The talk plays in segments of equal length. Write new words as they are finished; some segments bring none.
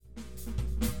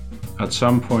At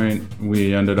some point,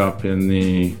 we ended up in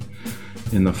the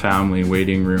family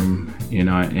waiting room in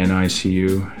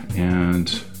ICU,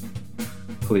 and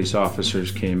police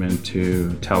officers came in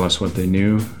to tell us what they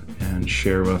knew and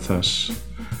share with us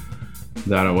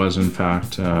that it was in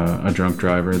fact a drunk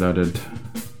driver that had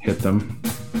hit them.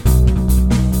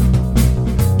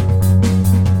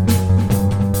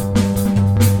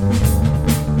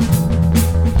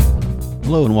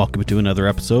 Hello and welcome to another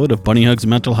episode of Bunny Hugs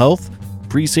Mental Health,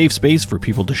 free safe space for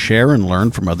people to share and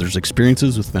learn from others'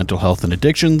 experiences with mental health and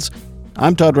addictions.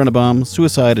 I'm Todd Rennebaum,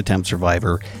 suicide attempt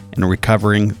survivor and a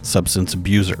recovering substance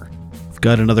abuser. We've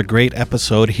got another great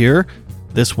episode here.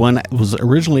 This one was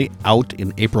originally out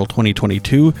in April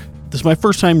 2022. This is my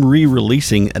first time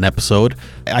re-releasing an episode.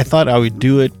 I thought I would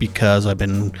do it because I've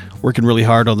been working really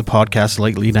hard on the podcast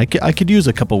lately, and I could use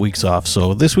a couple weeks off.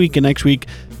 So this week and next week,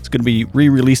 it's going to be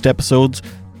re-released episodes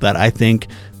that I think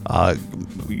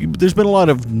there's been a lot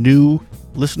of new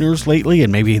listeners lately,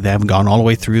 and maybe they haven't gone all the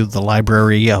way through the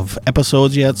library of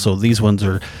episodes yet. So these ones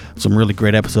are some really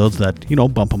great episodes that,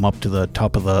 bump them up to the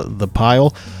top of the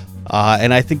pile.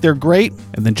 And I think they're great.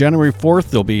 And then January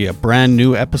 4th, there'll be a brand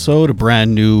new episode, a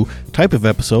brand new type of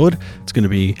episode. It's going to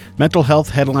be Mental Health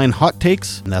Headline Hot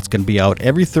Takes, and that's going to be out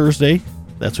every Thursday.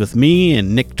 That's with me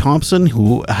and Nick Thompson,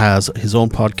 who has his own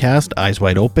podcast, Eyes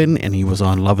Wide Open, and he was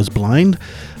on Love is Blind.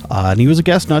 And he was a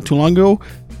guest not too long ago.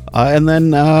 And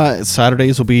then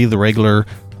Saturdays will be the regular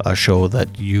show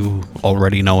that you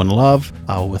already know and love,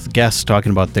 with guests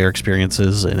talking about their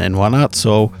experiences and whatnot.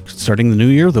 So starting the new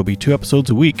year, there'll be 2 episodes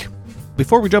a week.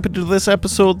 Before we jump into this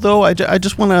episode, though, I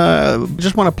just want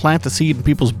to plant a seed in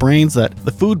people's brains that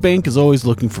the food bank is always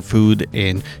looking for food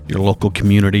in your local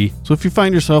community. So if you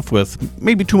find yourself with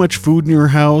maybe too much food in your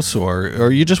house,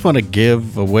 or you just want to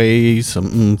give away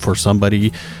something for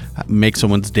somebody, make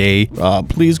someone's day,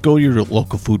 please go to your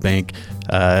local food bank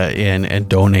and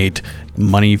donate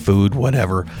money, food,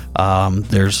 whatever.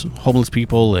 There's homeless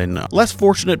people and less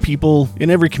fortunate people in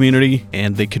every community,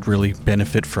 and they could really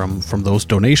benefit from those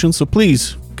donations. So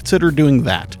please consider doing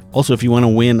that. Also, if you want to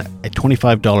win a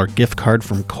 $25 gift card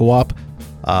from Co-op,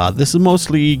 this is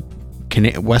mostly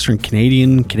Western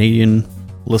Canadian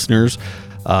listeners.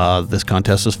 This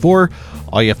contest is for.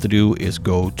 All you have to do is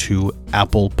go to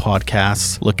Apple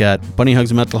Podcasts, look at Bunny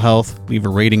Hugs Mental Health, leave a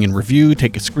rating and review,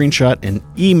 take a screenshot, and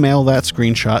email that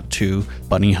screenshot to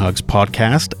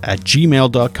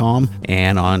bunnyhugspodcast@gmail.com.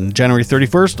 And on January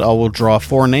 31st, I will draw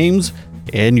 4 names,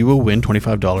 and you will win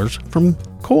 $25 from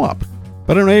Co-op.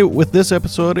 But anyway, with this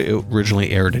episode, it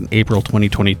originally aired in April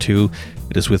 2022.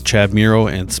 It is with Chad Mierau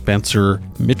and Spencer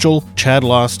Michel. Chad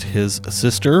lost his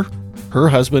sister, her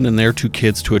husband, and their 2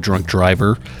 kids to a drunk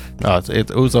driver. It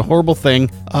was a horrible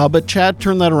thing, but Chad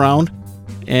turned that around,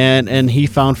 and he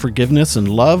found forgiveness and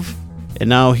love, and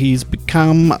now he's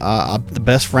become the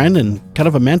best friend and kind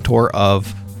of a mentor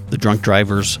of the drunk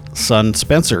driver's son,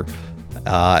 Spencer.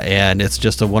 And it's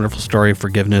just a wonderful story of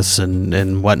forgiveness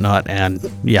and whatnot, and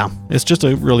yeah, it's just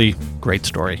a really great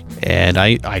story. And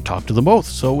I talked to them both.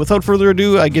 So without further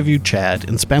ado, I give you Chad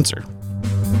and Spencer.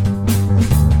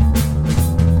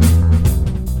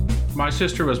 My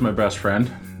sister was my best friend.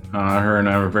 Her and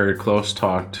I were very close,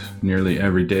 talked nearly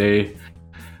every day.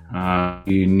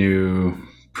 He knew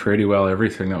pretty well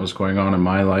everything that was going on in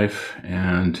my life.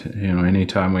 And,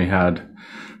 anytime we had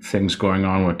things going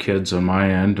on with kids on my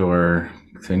end or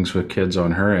things with kids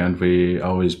on her end, we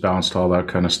always bounced all that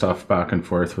kind of stuff back and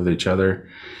forth with each other.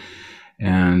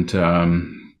 And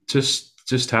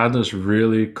just had this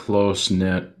really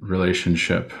close-knit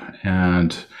relationship.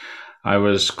 And I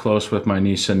was close with my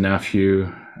niece and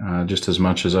nephew just as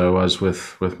much as I was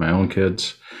with my own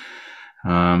kids.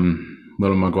 Little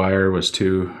McGuire was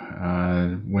 2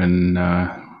 when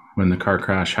the car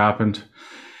crash happened.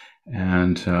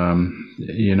 And,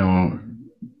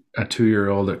 a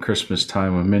 2-year-old at Christmas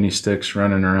time with mini sticks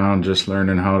running around, just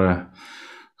learning how to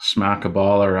smack a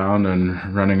ball around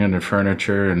and running into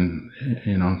furniture. And,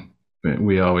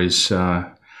 we always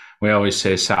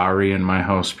say sorry in my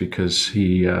house because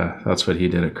that's what he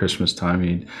did at Christmas time.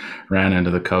 He ran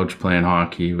into the couch playing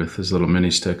hockey with his little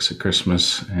mini sticks at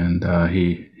Christmas, and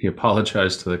he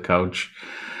apologized to the couch.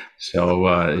 So,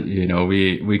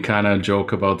 we kind of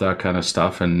joke about that kind of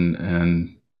stuff, and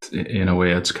in a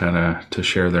way it's kind of to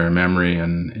share their memory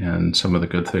and some of the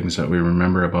good things that we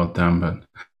remember about them. But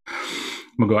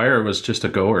McGuire was just a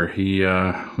goer. He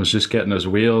was just getting his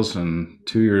wheels, and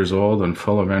 2 years old and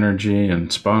full of energy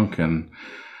and spunk and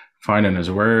finding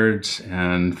his words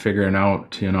and figuring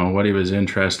out, what he was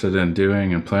interested in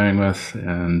doing and playing with.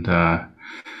 And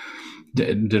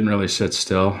didn't really sit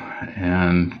still.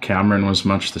 And Cameron was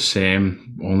much the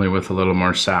same, only with a little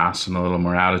more sass and a little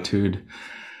more attitude.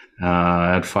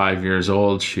 At 5 years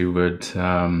old, she would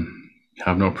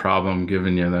have no problem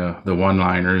giving you the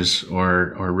one-liners,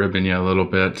 or ribbing you a little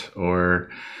bit, or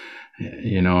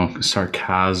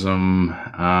sarcasm,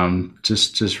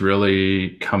 just really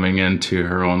coming into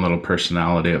her own little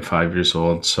personality at 5 years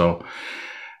old. So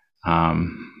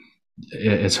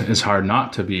it's hard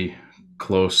not to be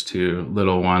close to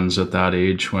little ones at that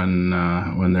age when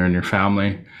they're in your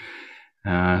family.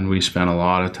 And we spent a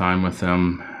lot of time with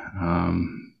them.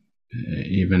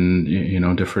 Even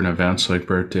different events like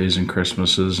birthdays and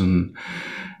Christmases and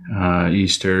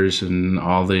Easters and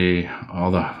all the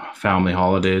family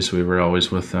holidays, we were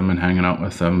always with them and hanging out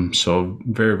with them. So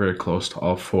very, very close to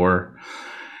all four.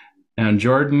 And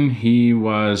Jordan, he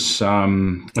was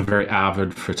a very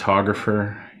avid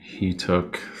photographer. He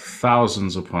took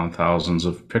thousands upon thousands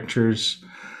of pictures.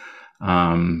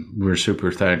 We're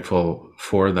super thankful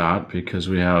for that, because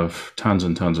we have tons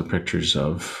and tons of pictures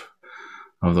of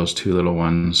those two little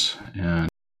ones, and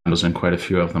I was in quite a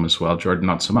few of them as well. Jordan,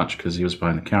 not so much, because he was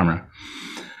behind the camera.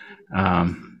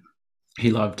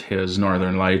 He loved his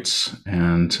Northern Lights,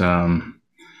 and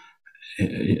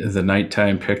the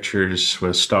nighttime pictures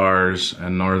with stars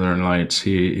and Northern Lights.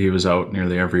 He was out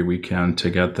nearly every weekend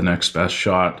to get the next best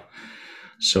shot.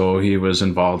 So he was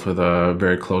involved with a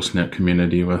very close-knit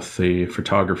community with the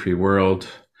photography world,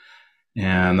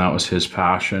 and that was his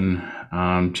passion.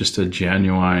 Just a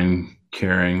genuine,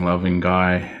 caring, loving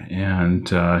guy, and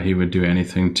he would do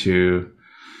anything to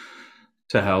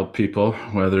help people,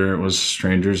 whether it was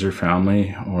strangers or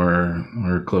family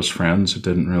or close friends. It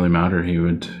didn't really matter. He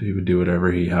would do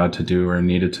whatever he had to do or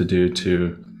needed to do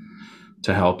to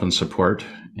help and support.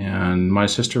 And my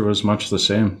sister was much the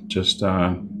same, just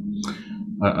a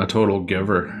total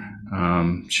giver.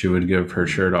 She would give her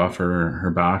shirt off her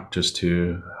back just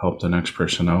to help the next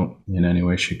person out in any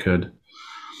way she could.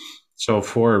 So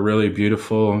four really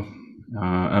beautiful,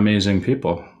 amazing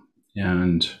people,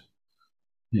 and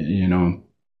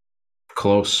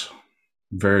close,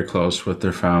 very close with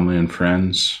their family and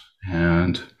friends,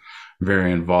 and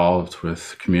very involved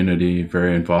with community,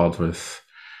 very involved with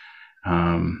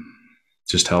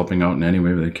just helping out in any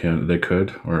way they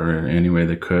could, or any way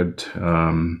they could.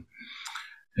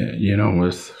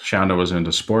 With Shanda was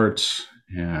into sports,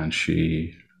 and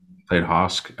she played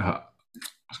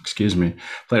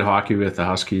played hockey with the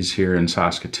Huskies here in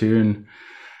Saskatoon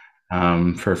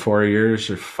for 4 years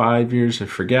or 5 years, I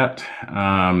forget.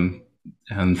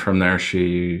 And from there,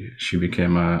 she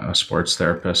became a sports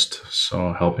therapist,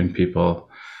 so helping people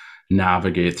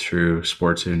navigate through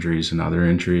sports injuries and other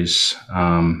injuries.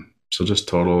 So just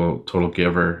total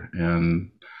giver,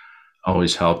 and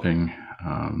always helping.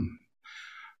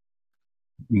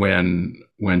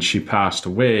 When she passed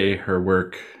away, her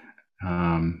work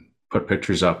put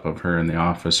pictures up of her in the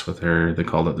office with her. They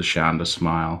called it the Shanda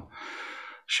smile.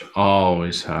 She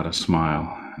always had a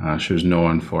smile. She was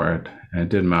known for it. And it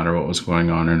didn't matter what was going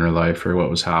on in her life or what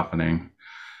was happening.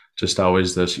 Just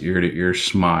always this ear-to-ear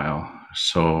smile.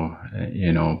 So,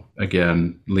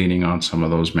 again, leaning on some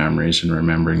of those memories and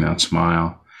remembering that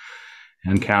smile.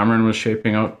 And Cameron was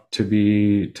shaping out to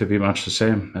be much the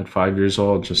same at 5 years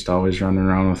old, just always running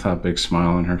around with that big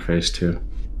smile on her face too.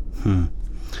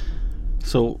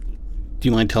 So, do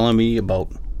you mind telling me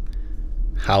about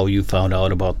how you found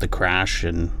out about the crash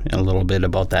and a little bit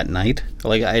about that night?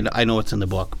 Like, I know it's in the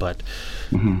book, but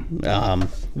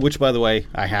which, by the way,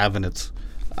 I have, and it's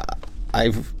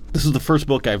this is the first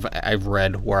book I've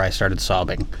read where I started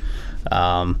sobbing.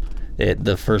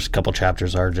 The first couple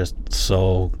chapters are just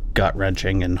so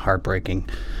gut-wrenching and heartbreaking.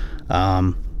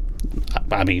 I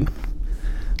mean,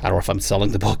 I don't know if I'm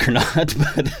selling the book or not,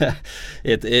 but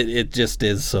it just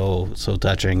is so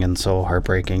touching and so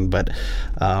heartbreaking. But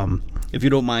if you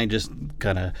don't mind, just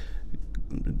kind of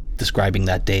describing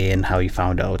that day and how you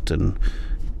found out, and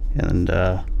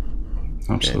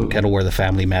Absolutely. kind of where the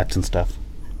family met and stuff.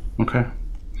 Okay.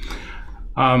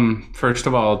 First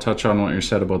of all, I'll touch on what you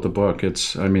said about the book. I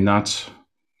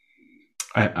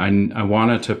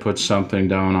wanted to put something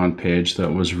down on page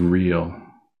that was real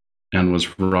and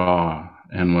was raw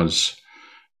and was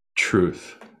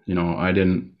truth. I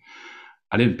didn't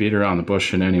beat around the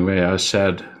bush in any way. I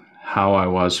said how I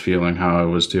was feeling, how I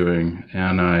was doing,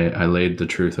 and I laid the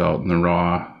truth out in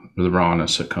the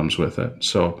rawness that comes with it.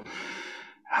 So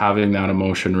having that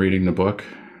emotion reading the book,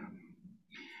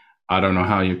 I don't know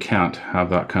how you can't have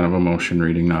that kind of emotion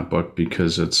reading that book,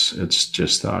 because it's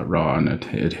just that raw, and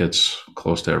it hits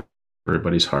close to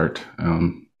everybody's heart.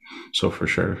 So for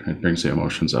sure, it brings the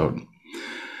emotions out.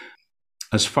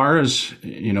 as far as,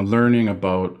 learning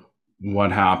about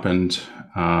what happened,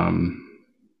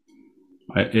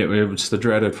 it was the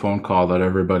dreaded phone call that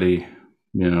everybody,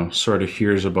 sort of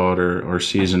hears about or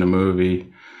sees in a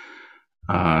movie.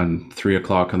 3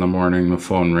 o'clock in the morning, the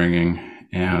phone ringing,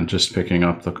 and just picking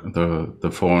up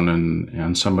the phone,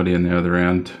 and somebody in the other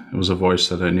end. It was a voice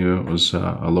that I knew. It was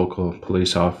a local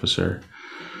police officer.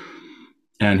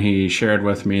 And he shared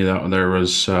with me that there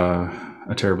was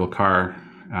a terrible car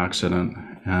accident,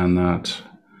 and that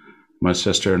my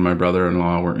sister and my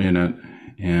brother-in-law were in it,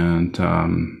 and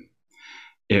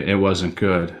it wasn't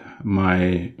good.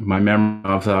 My memory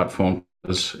of that phone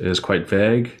is quite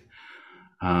vague.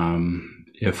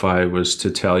 If I was to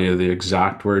tell you the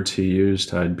exact words he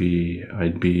used, I'd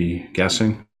be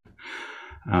guessing.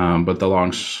 But the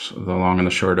long and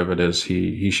the short of it is,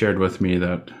 he shared with me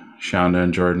that Shanda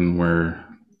and Jordan were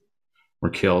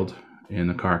killed in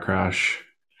the car crash,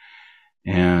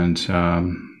 and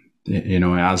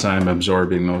as I'm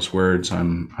absorbing those words,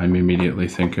 I'm immediately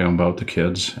thinking about the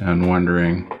kids and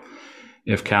wondering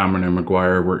if Cameron and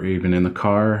McGuire were even in the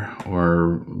car,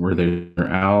 or were they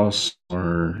somewhere else,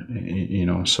 or,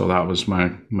 so that was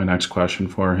my next question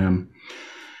for him.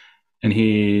 And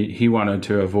he wanted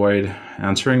to avoid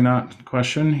answering that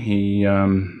question. He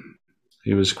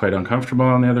was quite uncomfortable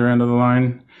on the other end of the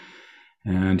line,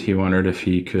 and he wondered if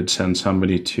he could send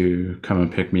somebody to come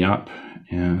and pick me up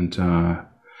and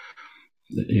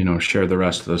share the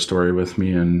rest of the story with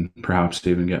me, and perhaps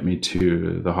even get me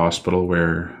to the hospital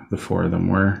where the four of them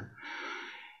were.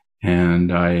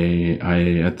 And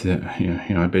I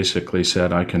basically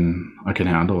said, I can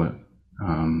handle it.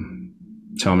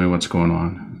 Tell me what's going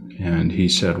on. And he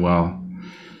said, well,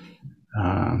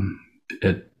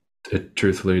 it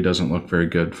truthfully doesn't look very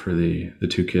good for the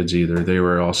two kids either. They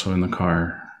were also in the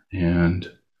car, and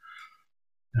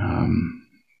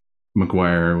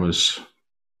McGuire was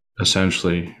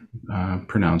essentially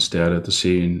pronounced dead at the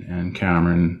scene, and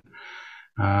Cameron,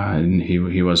 and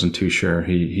he wasn't too sure.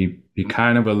 He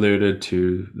kind of alluded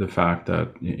to the fact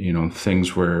that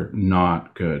things were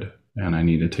not good, and I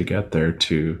needed to get there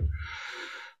to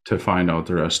find out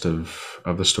the rest of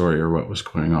the story, or what was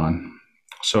going on.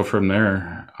 So from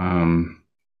there,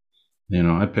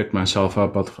 I picked myself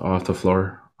up off the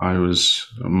floor.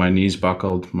 My knees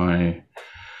buckled, my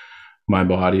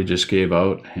body just gave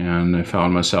out, and I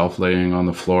found myself laying on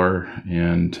the floor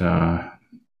and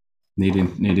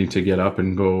needing to get up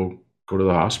and go to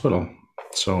the hospital.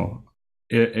 So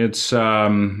it's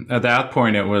at that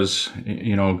point, it was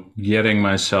getting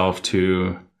myself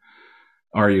to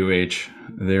RUH.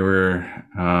 They were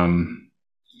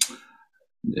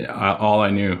all I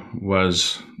knew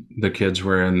was the kids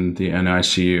were in the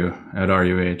NICU at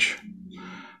RUH.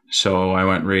 So I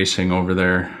went racing over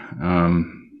there.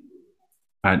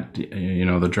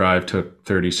 The drive took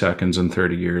 30 seconds and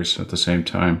 30 years at the same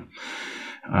time.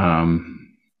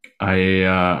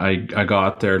 I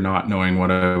got there not knowing what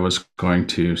I was going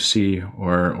to see,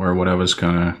 or what I was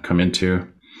going to come into.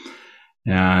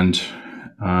 And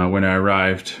when I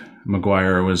arrived,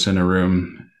 McGuire was in a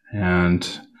room,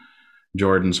 and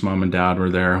Jordan's mom and dad were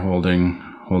there holding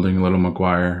little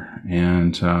McGuire.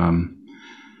 And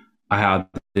I had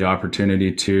the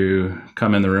opportunity to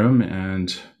come in the room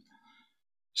and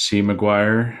see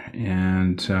McGuire,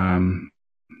 and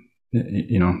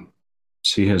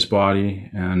see his body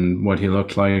and what he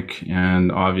looked like.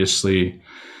 And obviously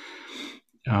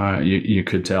you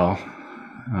could tell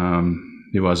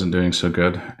he wasn't doing so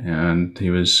good, and he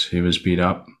was beat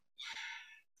up.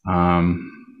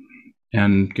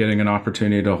 And getting an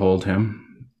opportunity to hold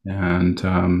him, and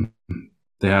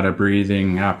they had a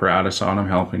breathing apparatus on him,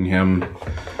 helping him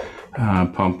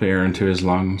pump air into his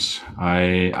lungs.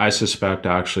 I suspect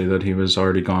actually that he was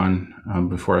already gone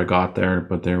before I got there,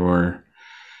 but they were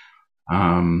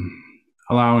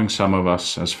allowing some of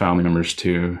us as family members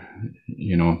to,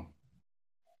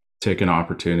 take an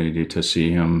opportunity to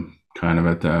see him kind of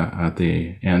at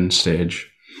the end stage.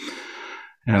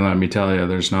 And let me tell you,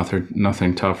 there's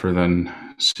nothing tougher than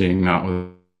seeing that with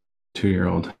a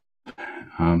 2-year-old.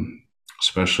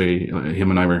 Especially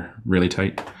him and I were really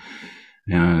tight.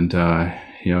 And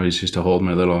he always used to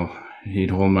he'd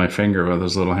hold my finger with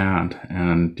his little hand.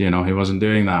 And, he wasn't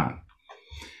doing that.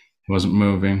 He wasn't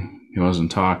moving. He wasn't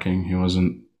talking. He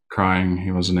wasn't crying. He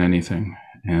wasn't anything.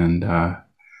 And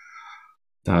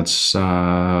that's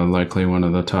likely one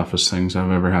of the toughest things I've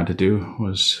ever had to do,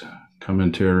 was come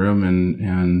into a room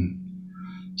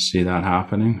and see that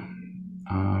happening.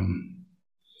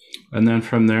 And then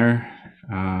from there,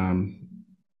 I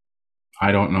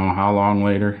don't know how long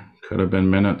later, could have been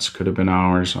minutes, could have been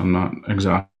hours. I'm not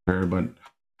exactly sure, but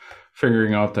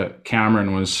figuring out that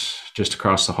Cameron was just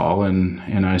across the hall in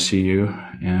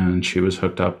ICU, and she was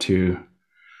hooked up to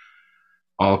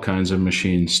all kinds of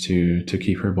machines to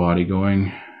keep her body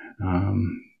going.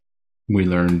 We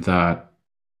learned that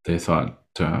they thought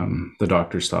the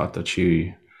doctors thought that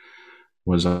she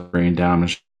was brain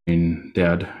damaged,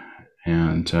 dead,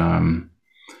 and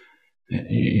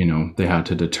they had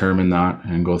to determine that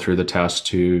and go through the test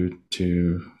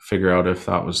to figure out if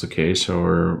that was the case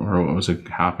or what was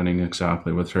happening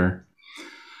exactly with her.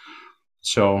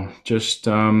 So just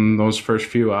those first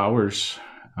few hours,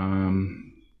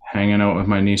 hanging out with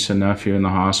my niece and nephew in the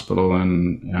hospital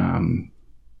and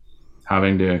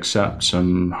having to accept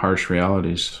some harsh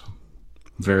realities.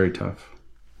 Very tough.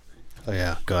 Oh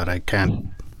yeah, God, I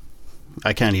can't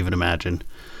even imagine.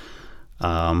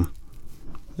 Yeah,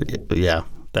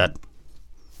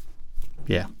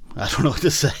 I don't know what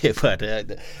to say, but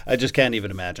I just can't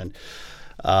even imagine.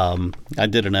 I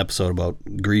did an episode about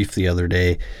grief the other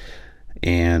day,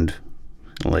 and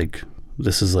like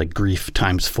this is like grief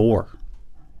times 4.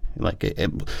 Like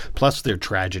plus their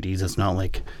tragedies. It's not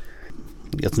like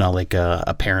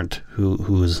a parent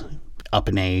who's up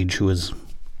in age who is,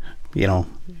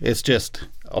 it's just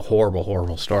a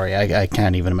horrible story. I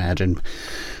can't even imagine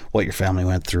what your family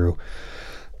went through.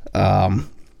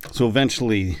 So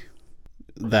eventually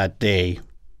that day,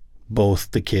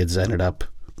 both the kids ended up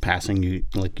passing. You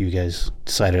guys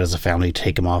decided as a family to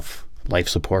take them off life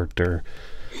support, or?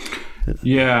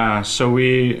 Yeah. So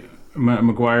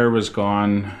McGuire was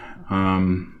gone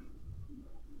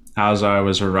as I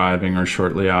was arriving, or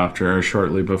shortly after, or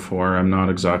shortly before. I'm not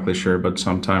exactly sure, but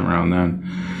sometime around then.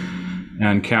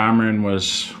 And Cameron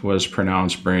was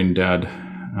pronounced brain dead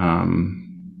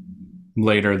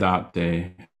later that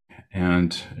day,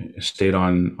 and stayed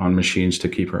on machines to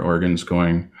keep her organs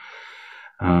going.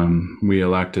 We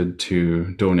elected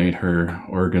to donate her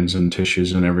organs and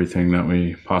tissues and everything that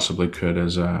we possibly could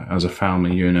as a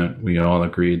family unit. We all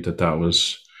agreed that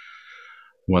was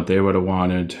what they would have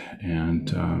wanted,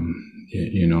 and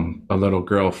a little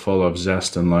girl full of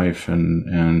zest in life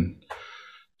and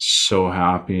so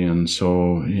happy and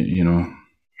so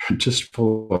just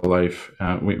full of life.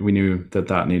 We knew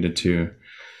that needed to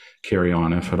carry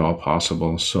on if at all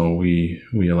possible, so we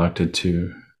elected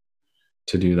to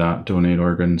do that, donate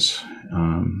organs.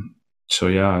 So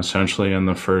yeah, essentially in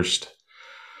the first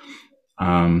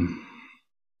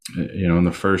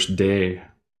day,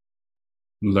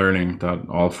 learning that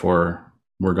all 4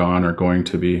 were gone or going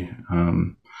to be,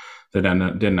 they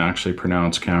didn't actually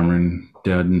pronounce Cameron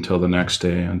dead until the next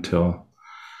day, until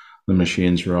the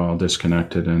machines were all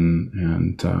disconnected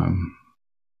and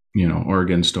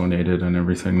organs donated and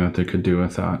everything that they could do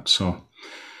with that. So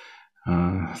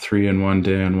 3 in one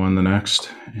day and 1 the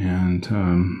next. And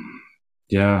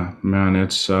yeah, man,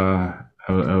 it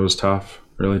was tough,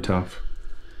 really tough.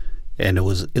 And it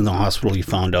was in the hospital you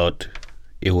found out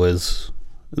it was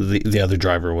the other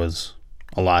driver was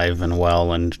alive and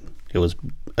well, and it was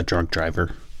a drunk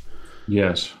driver.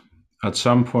 Yes. At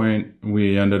some point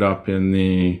we ended up in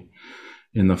the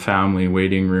family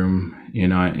waiting room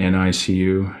in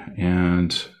ICU,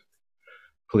 and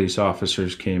police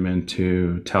officers came in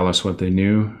to tell us what they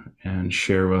knew and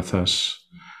share with us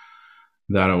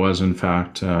that it was in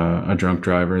fact a drunk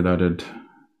driver that had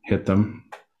hit them.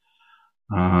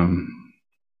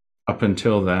 Up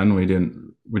until then, we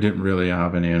didn't really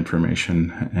have any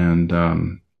information,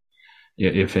 and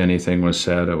if anything was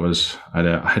said, it was I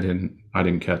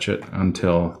didn't catch it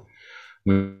until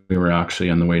we were actually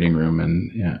in the waiting room,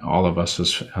 and all of us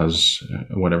as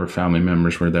whatever family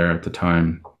members were there at the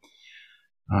time,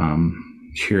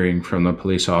 hearing from the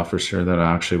police officer that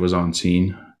actually was on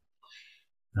scene.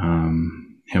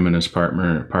 Him and his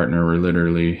partner were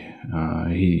literally,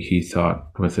 he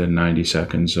thought within 90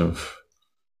 seconds of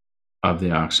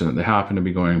the accident. They happened to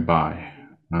be going by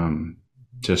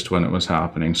just when it was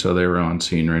happening, so they were on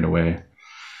scene right away.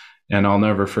 And I'll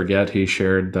never forget, he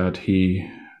shared that he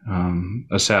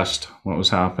assessed what was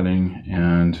happening,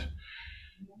 and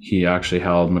he actually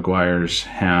held McGuire's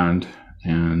hand,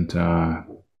 and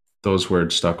those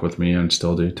words stuck with me and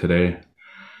still do today.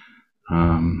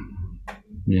 I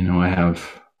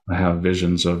have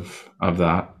visions of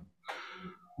that.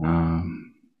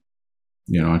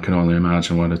 I can only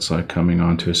imagine what it's like coming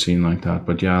onto a scene like that.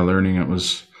 But yeah, learning it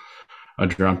was a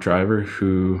drunk driver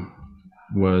who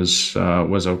was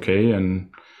okay, and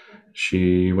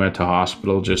she went to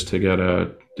hospital just to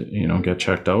get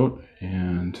checked out,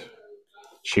 and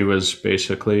she was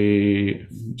basically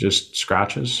just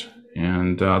scratches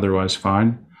and otherwise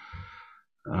fine.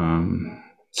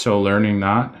 So learning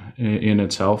that in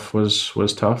itself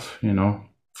was tough.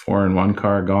 4 in one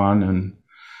car gone, and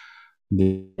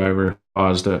the driver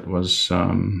caused it was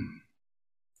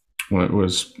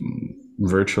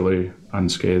virtually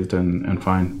unscathed and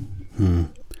fine.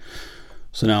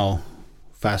 So now,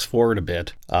 fast forward a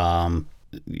bit.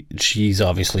 She's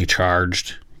obviously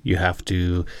charged. You have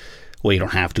to, well, you don't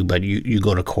have to, but you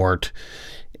go to court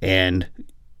and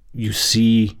you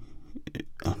see,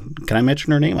 can I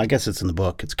mention her name? I guess it's in the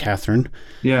book. It's Catherine.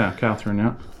 Yeah, Catherine,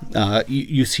 yeah.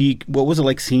 You see, what was it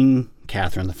like seeing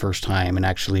Catherine the first time and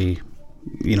actually,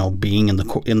 being in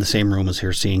the same room as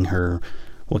her, seeing her?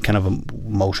 What kind of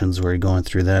emotions were you going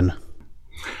through then?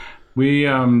 We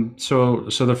so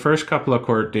the first couple of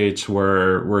court dates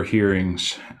were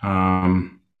hearings,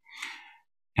 and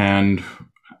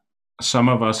some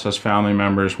of us as family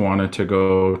members wanted to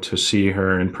go to see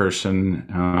her in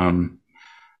person.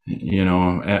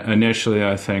 Initially,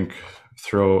 I think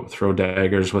throw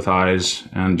daggers with eyes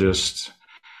and just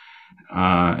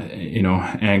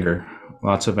anger,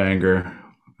 lots of anger,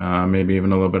 maybe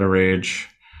even a little bit of rage,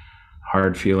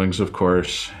 hard feelings, of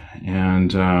course,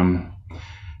 and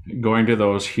going to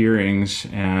those hearings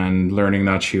and learning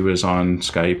that she was on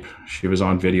Skype, she was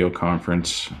on video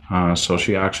conference, so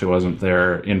she actually wasn't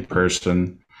there in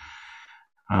person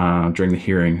during the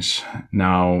hearings.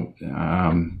 Now,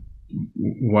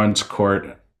 once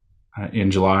court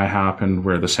in July happened,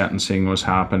 where the sentencing was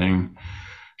happening,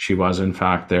 she was in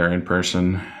fact there in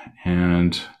person,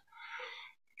 and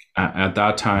at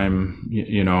that time,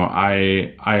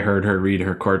 I heard her read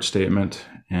her court statement,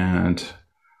 and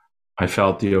I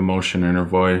felt the emotion in her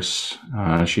voice.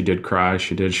 She did cry.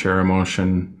 She did share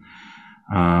emotion.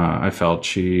 I felt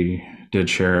she did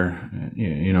share,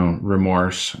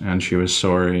 remorse, and she was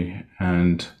sorry.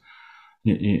 And,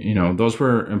 those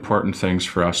were important things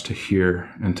for us to hear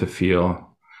and to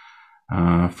feel,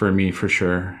 for me, for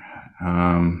sure.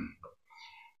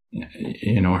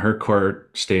 Her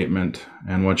court statement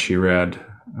and what she read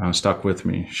stuck with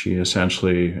me. She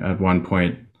essentially, at one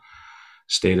point,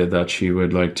 stated that she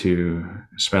would like to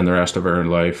spend the rest of her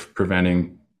life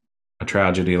preventing a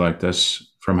tragedy like this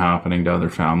from happening to other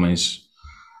families.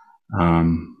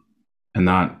 And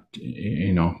that,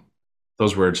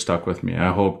 those words stuck with me.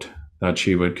 I hoped that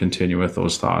she would continue with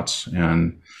those thoughts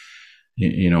and,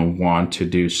 want to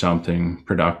do something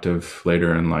productive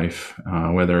later in life,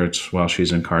 whether it's while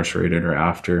she's incarcerated or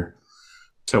after,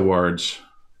 towards,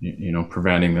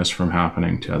 preventing this from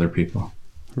happening to other people.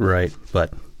 Right.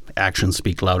 But actions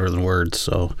speak louder than words.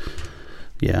 So,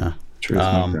 yeah. Truth,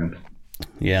 my friend.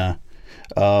 Yeah.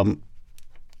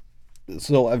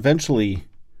 So eventually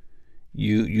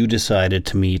you decided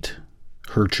to meet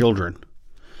her children.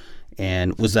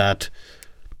 And was that,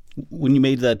 when you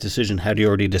made that decision, had you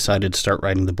already decided to start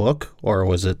writing the book, or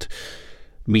was it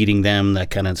meeting them that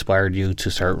kind of inspired you to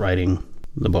start writing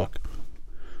the book?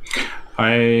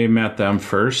 I met them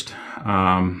first.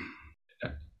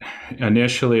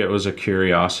 Initially, it was a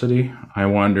curiosity. I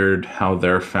wondered how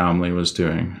their family was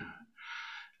doing.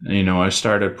 I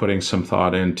started putting some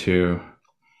thought into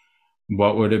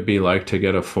what would it be like to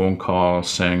get a phone call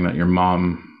saying that your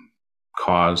mom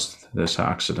caused this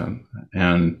accident,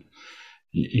 and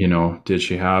did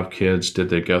she have kids? Did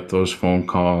they get those phone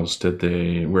calls?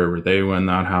 Where were they when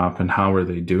that happened? How were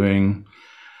they doing?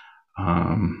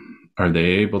 Are they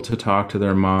able to talk to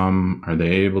their mom? Are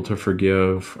they able to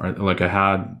forgive? I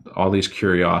had all these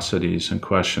curiosities and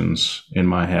questions in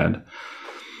my head.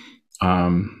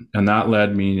 And that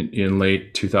led me in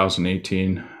late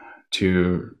 2018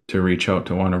 to reach out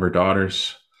to one of her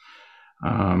daughters.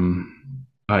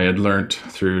 I had learned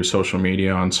through social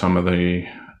media on some of the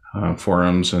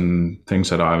forums and things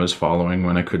that I was following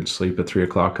when I couldn't sleep at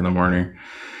 3:00 in the morning.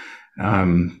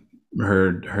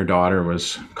 Her daughter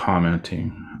was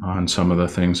commenting on some of the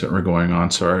things that were going on.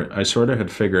 So I sort of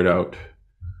had figured out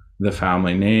the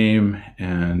family name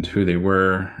and who they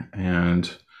were. And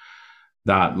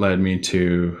that led me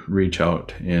to reach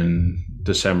out in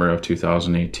December of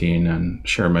 2018 and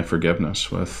share my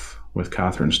forgiveness with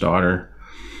Catherine's daughter.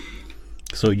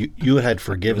 So you had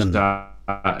forgiven.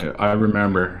 I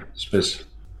remember.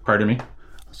 Pardon me?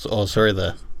 Sorry,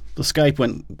 the Skype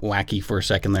went wacky for a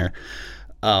second there.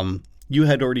 You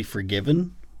had already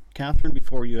forgiven Catherine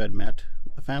before you had met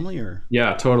the family, or?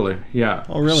 Yeah, totally. Yeah.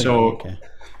 Oh, really? So okay.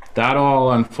 That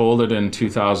all unfolded in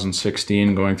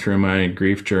 2016, going through my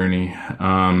grief journey.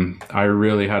 I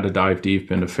really had to dive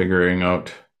deep into figuring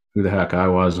out who the heck I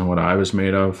was and what I was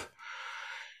made of.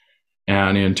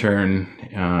 And in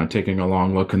turn, taking a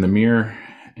long look in the mirror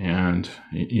and,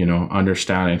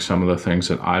 understanding some of the things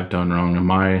that I've done wrong in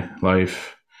my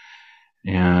life.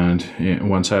 And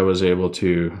once I was able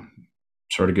to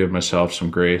sort of give myself some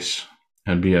grace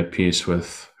and be at peace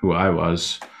with who I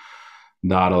was,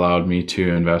 that allowed me to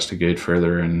investigate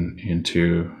further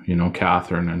into,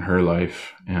 Catherine and her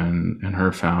life and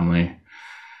her family,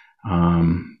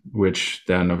 which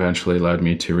then eventually led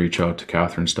me to reach out to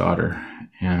Catherine's daughter.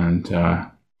 And,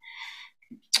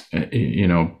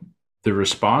 the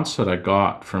response that I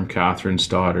got from Catherine's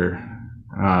daughter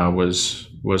was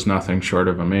nothing short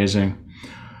of amazing.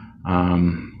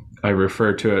 I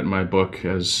refer to it in my book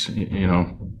as,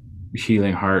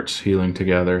 healing hearts, healing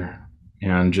together.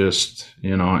 And just,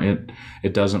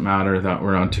 it doesn't matter that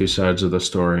we're on two sides of the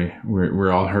story.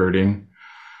 We're all hurting.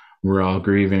 We're all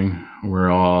grieving. We're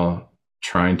all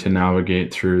trying to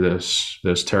navigate through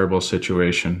this terrible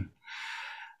situation.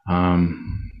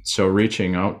 So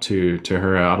reaching out to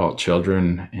her adult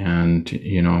children and,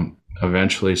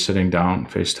 eventually sitting down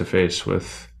face to face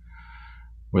with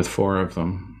four of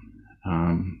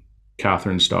them.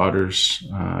 Catherine's daughters,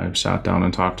 I've sat down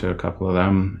and talked to a couple of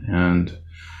them, and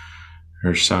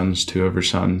her sons, two of her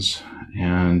sons,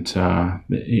 and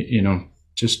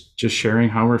just sharing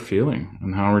how we're feeling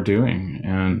and how we're doing.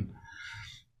 And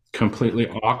completely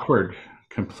awkward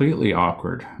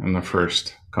in the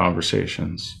first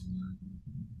conversations,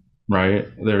 right?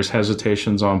 There's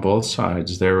hesitations on both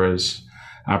sides. There was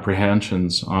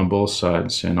apprehensions on both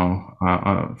sides.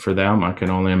 For them, I can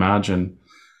only imagine,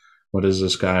 what is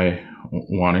this guy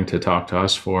wanting to talk to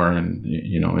us for? And,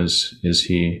 is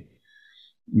he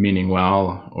meaning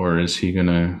well, or is he going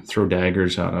to throw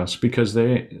daggers at us? Because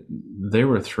they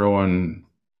were throwing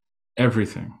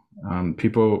everything.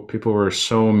 People were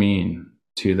so mean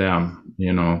to them.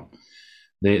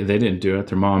 They didn't do it.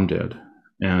 Their mom did.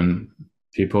 And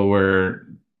people were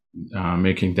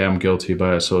making them guilty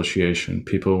by association.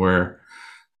 People were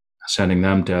sending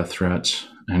them death threats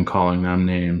and calling them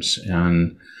names,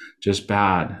 and just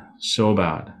bad, so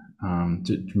bad,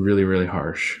 really, really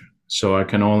harsh. So I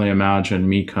can only imagine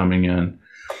me coming in,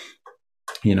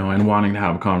 and wanting to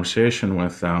have a conversation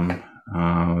with them,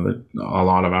 a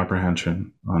lot of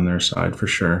apprehension on their side for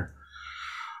sure.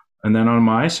 And then on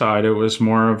my side, it was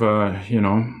more of I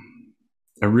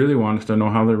really wanted to know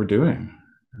how they were doing.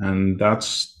 And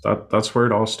that's where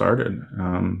it all started.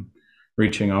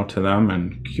 Reaching out to them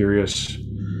and curious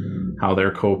how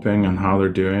they're coping and how they're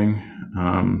doing.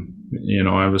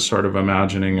 I was sort of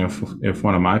imagining if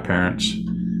one of my parents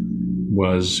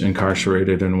was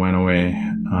incarcerated and went away,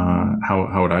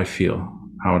 how would I feel?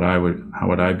 How would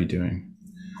I be doing?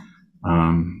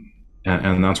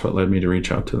 And that's what led me to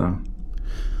reach out to them.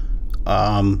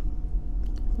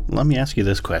 Let me ask you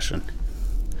this question: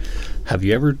 have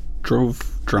you ever drove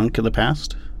drunk in the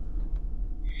past?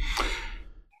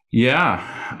 Yeah,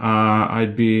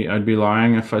 I'd be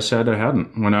lying if I said I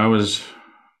hadn't. When I was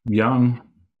young,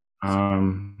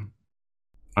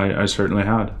 I certainly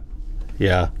had.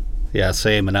 Yeah,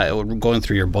 same. And going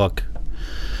through your book,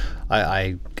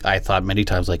 I thought many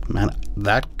times, like, man,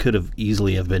 that could have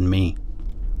easily have been me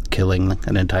killing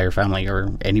an entire family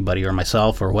or anybody or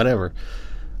myself or whatever.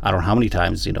 I don't know how many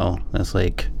times, it's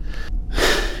like,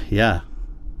 yeah,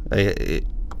 that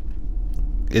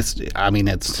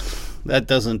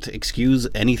doesn't excuse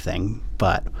anything,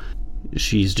 but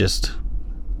she's just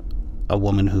a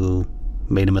woman who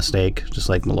made a mistake, just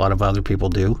like a lot of other people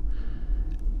do.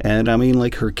 And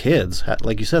like her kids,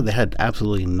 like you said, they had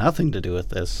absolutely nothing to do with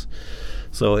this.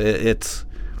 So it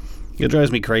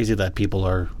drives me crazy that people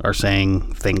are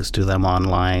saying things to them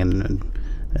online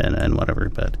and whatever.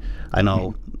 But I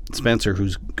know Spencer,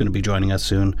 who's going to be joining us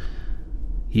soon,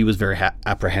 he was very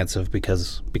apprehensive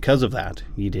because of that.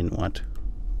 He didn't want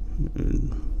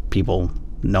people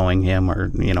knowing him,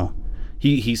 or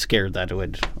he's scared that it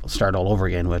would start all over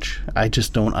again, which I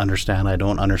just don't understand. I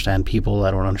don't understand people.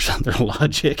 I don't understand their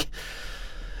logic.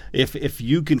 If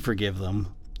you can forgive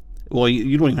them, well,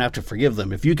 you don't even have to forgive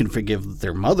them. If you can forgive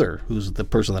their mother, who's the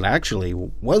person that actually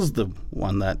was the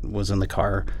one that was in the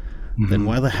car, then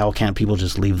why the hell can't people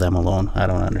just leave them alone? I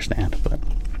don't understand. But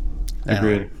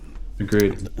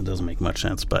Agreed. It doesn't make much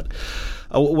sense. But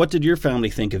what did your family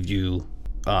think of you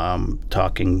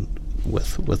talking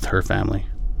with her family?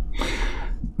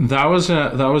 That was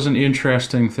an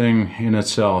interesting thing in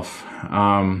itself.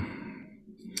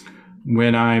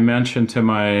 When I mentioned to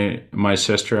my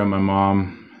sister and my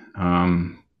mom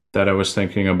that I was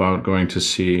thinking about going to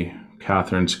see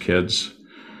Catherine's kids,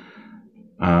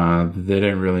 they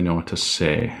didn't really know what to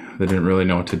say. They didn't really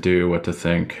know what to do, what to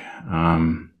think.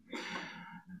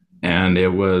 And it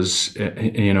was,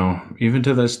 even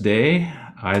to this day,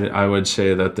 I would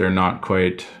say that they're not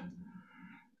quite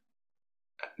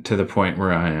to the point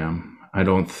where I am. I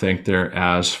don't think they're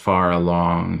as far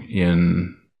along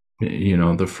in,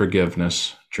 the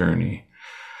forgiveness journey.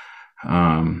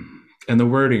 And the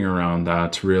wording around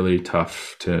that's really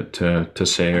tough to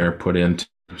say or put into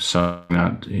something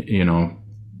that,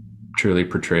 truly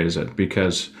portrays it,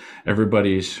 because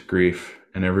everybody's grief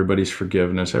and everybody's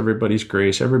forgiveness, everybody's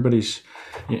grace, everybody's,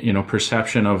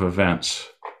 perception of events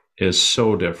is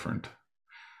so different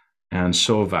and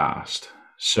so vast.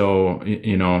 So,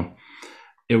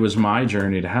 it was my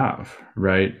journey to have,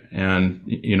 right? And,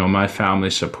 my family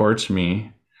supports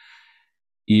me,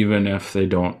 even if they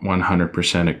don't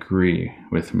 100% agree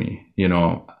with me.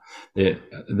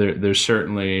 There's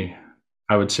certainly,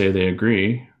 I would say they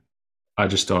agree. I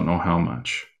just don't know how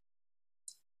much.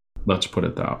 Let's put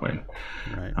it that way.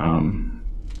 Right.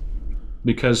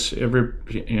 Because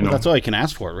that's all I can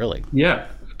ask for, really. Yeah,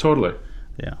 totally.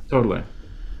 Yeah. Totally.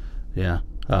 Yeah.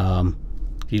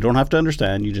 You don't have to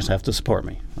understand. You just have to support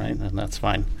me, right? And that's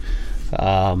fine.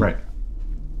 Right.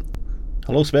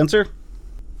 Hello, Spencer.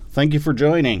 Thank you for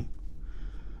joining.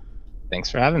 Thanks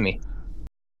for having me.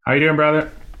 How you doing,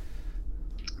 brother?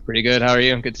 Pretty good. How are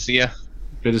you? Good to see you.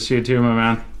 Good to see you too, my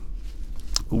man.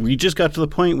 We just got to the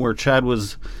point where Chad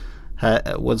was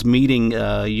meeting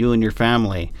you and your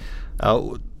family.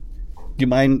 Do you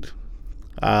mind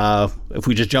if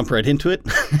we just jump right into it?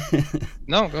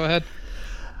 No, go ahead.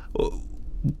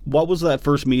 What was that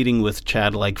first meeting with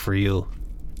Chad like for you?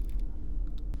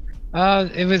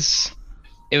 It was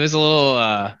a little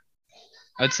I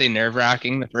would say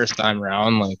nerve-wracking the first time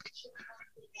around. Like,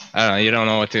 I don't know, you don't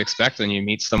know what to expect when you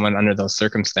meet someone under those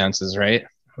circumstances, right?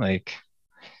 Like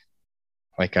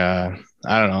I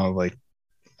don't know, like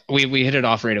we hit it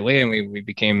off right away, and we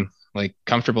became like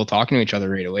comfortable talking to each other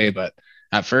right away. But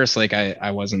at first, like I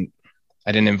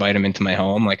didn't invite him into my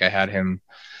home. Like, I had him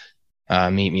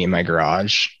meet me in my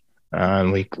garage.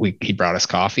 He brought us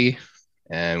coffee,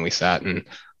 and we sat, and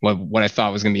what I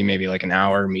thought was going to be maybe like an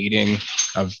hour meeting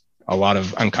of a lot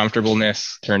of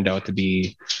uncomfortableness turned out to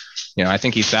be, I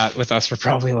think he sat with us for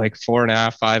probably like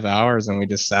 4.5, 5 hours, and we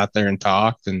just sat there and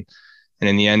talked. And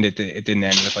in the end, it didn't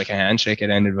end with like a handshake. It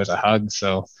ended with a hug.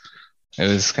 So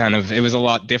it was a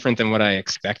lot different than what I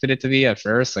expected it to be at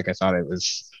first. Like, I thought it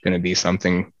was going to be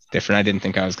something different. I didn't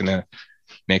think I was going to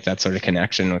make that sort of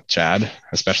connection with Chad,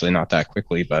 especially not that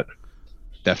quickly, but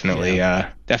definitely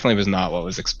was not what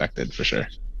was expected, for sure.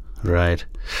 Right.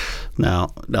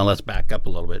 Now let's back up a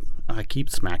little bit. I keep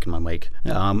smacking my mic.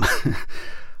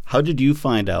 How did you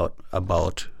find out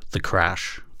about the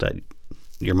crash that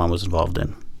your mom was involved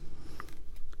in?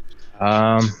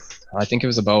 I think it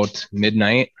was about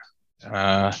midnight.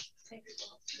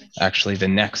 Actually, the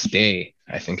next day,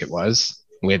 I think it was.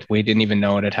 We didn't even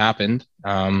know it had happened.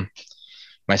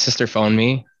 My sister phoned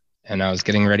me, and I was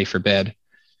getting ready for bed.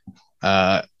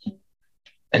 And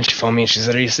she phoned me, and she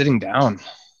said, "Are you sitting down?"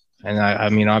 And I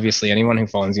mean, obviously, anyone who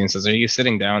phones you and says, "Are you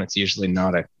sitting down?" It's usually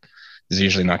not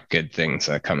good things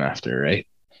that come after, right?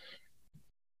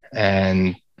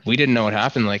 And we didn't know what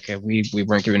happened. Like, we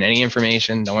weren't given any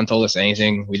information. No one told us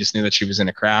anything. We just knew that she was in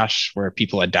a crash where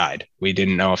people had died. We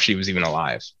didn't know if she was even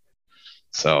alive.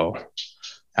 So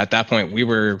at that point, we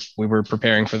were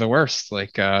preparing for the worst.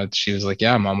 Like, she was like,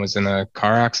 "Yeah, Mom was in a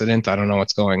car accident. I don't know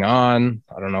what's going on.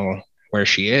 I don't know where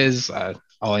she is.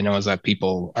 All I know is that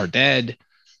people are dead."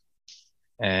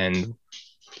 And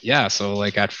yeah, so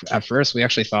like at first we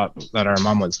actually thought that our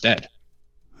mom was dead.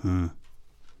 And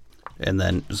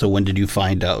then, so when did you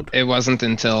find out? It wasn't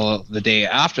until the day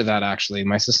after that, actually.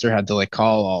 My sister had to like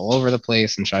call all over the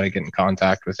place and try to get in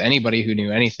contact with anybody who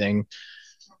knew anything.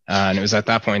 And it was at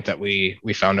that point that we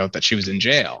found out that she was in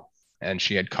jail, and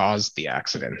she had caused the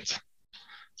accident,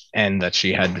 and that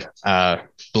she had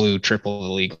blew triple the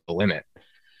legal limit.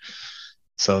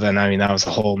 So then, I mean, that was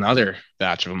a whole nother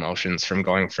batch of emotions, from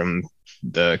going from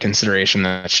the consideration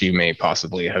that she may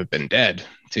possibly have been dead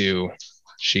to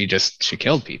she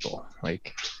killed people.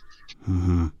 Like,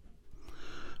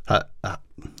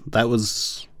 that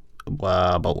was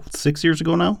about 6 years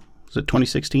ago now. Was it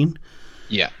 2016?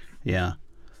 Yeah.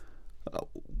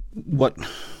 What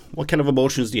kind of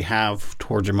emotions do you have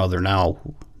towards your mother now,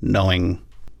 knowing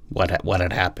what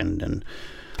had happened? And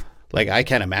like, I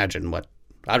can't imagine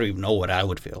I don't even know what I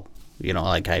would feel.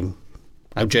 Like, I'm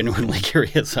genuinely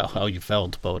curious how you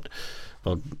felt about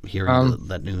hearing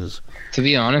that news. To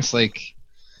be honest, like,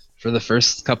 for the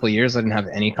first couple of years, I didn't have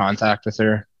any contact with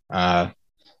her.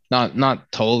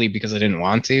 Not totally because I didn't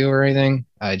want to or anything.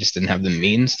 I just didn't have the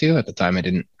means to at the time.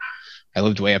 I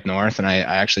lived way up north, and I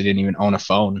actually didn't even own a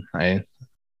phone. I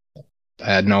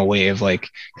had no way of, like,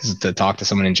 because to talk to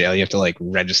someone in jail, you have to like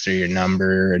register your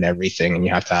number and everything, and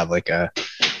you have to have like a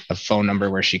phone number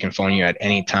where she can phone you at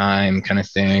any time, kind of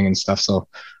thing, and stuff. So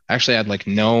I actually had like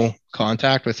no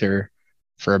contact with her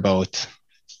for about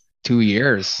 2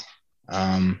 years.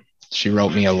 She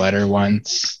wrote me a letter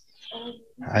once.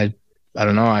 I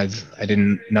don't know. I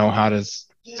didn't know how to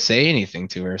say anything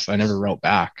to her, so I never wrote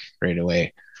back right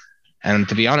away. And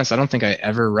to be honest, I don't think I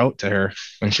ever wrote to her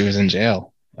when she was in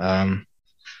jail. I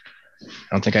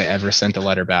don't think I ever sent a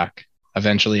letter back.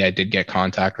 Eventually, I did get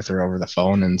contact with her over the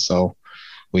phone, and so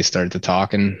we started to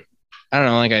talk. And I don't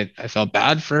know, like I felt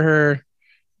bad for her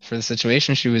for the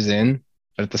situation she was in,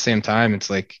 but at the same time, it's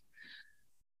like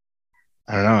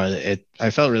I don't know. I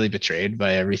felt really betrayed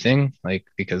by everything, like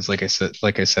because like I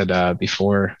said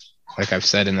before, like I've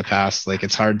said in the past, like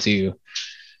it's hard to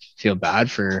feel bad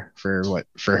for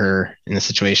her in the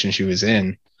situation she was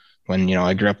in. When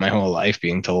I grew up my whole life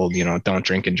being told, don't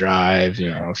drink and drive.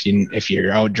 If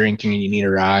you're out drinking and you need a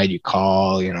ride, you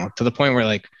call. To the point where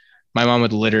like my mom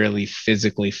would literally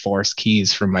physically force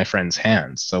keys from my friend's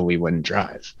hands so we wouldn't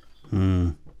drive.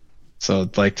 So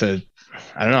like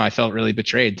I don't know, I felt really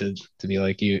betrayed to be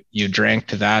like, you drank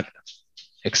to that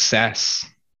excess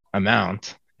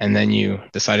amount and then you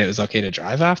decided it was okay to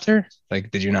drive after.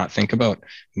 Like, did you not think about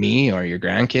me or your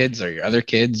grandkids or your other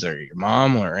kids or your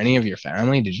mom or any of your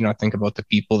family? Did you not think about the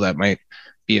people that might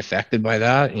be affected by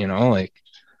that? Like,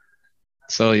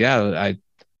 so yeah,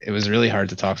 it was really hard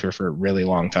to talk to her for a really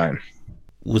long time.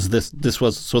 This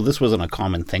wasn't a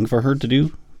common thing for her to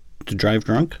do, to drive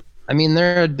drunk? I mean,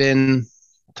 there had been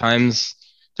times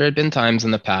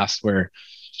in the past where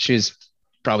she's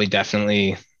probably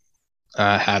definitely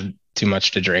had too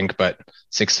much to drink, but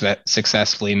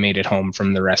successfully made it home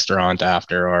from the restaurant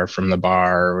after or from the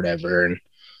bar or whatever. And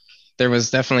there was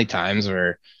definitely times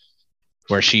where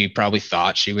she probably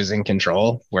thought she was in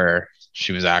control, where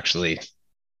she was actually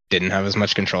didn't have as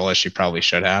much control as she probably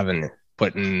should have, and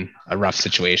put in a rough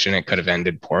situation. It could have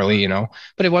ended poorly,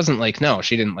 but it wasn't like, no,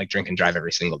 she didn't like drink and drive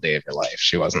every single day of her life.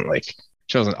 She wasn't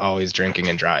always drinking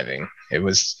and driving. It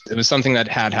was something that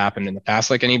had happened in the past,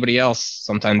 like anybody else.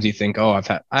 Sometimes you think, oh,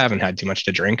 I haven't had too much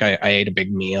to drink. I ate a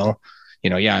big meal.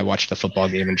 I watched the football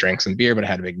game and drank some beer, but I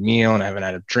had a big meal and I haven't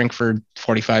had a drink for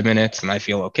 45 minutes and I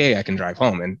feel okay. I can drive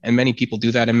home. And many people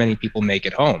do that and many people make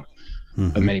it home,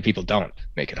 but many people don't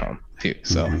make it home too.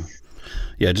 So.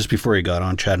 Yeah, just before you got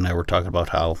on, Chad and I were talking about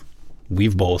how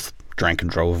we've both drank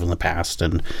and drove in the past,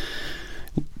 and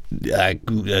I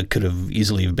could have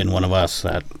easily been one of us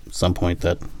at some point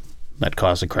that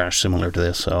caused a crash similar to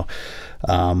this. So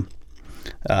I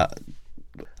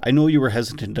know you were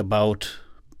hesitant about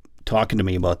talking to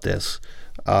me about this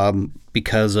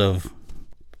because of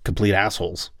complete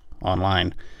assholes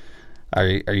online. Are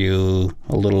you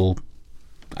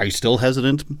still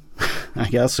hesitant, I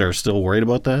guess, or still worried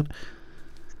about that?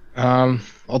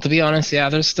 Well, to be honest, yeah,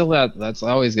 there's still that's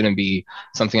always going to be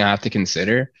something I have to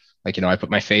consider. Like, I put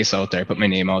my face out there, I put my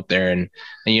name out there, and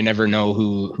you never know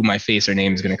who my face or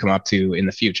name is going to come up to in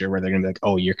the future, where they're going to be like,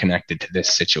 oh, you're connected to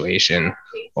this situation.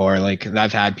 Or like,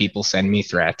 I've had people send me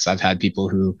threats. I've had people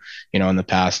who, in the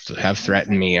past have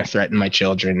threatened me or threatened my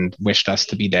children, wished us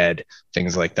to be dead,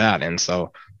 things like that. And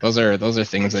so those are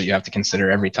things that you have to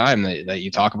consider every time that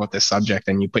you talk about this subject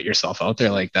and you put yourself out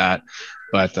there like that.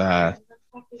 But,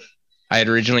 I had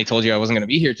originally told you I wasn't going to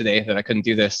be here today, that I couldn't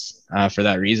do this for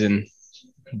that reason.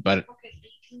 But,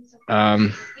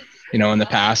 in the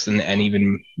past and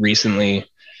even recently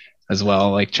as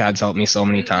well, like Chad's helped me so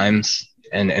many times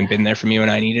and been there for me when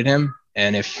I needed him.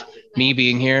 And if me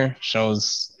being here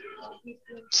shows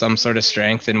some sort of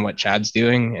strength in what Chad's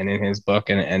doing and in his book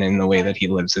and in the way that he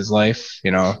lives his life,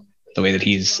 the way that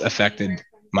he's affected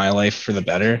my life for the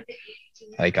better,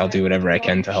 like I'll do whatever I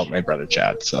can to help my brother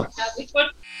Chad. So.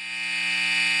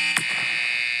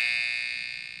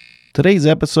 Today's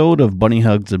episode of Bunny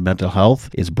Hugs and Mental Health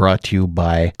is brought to you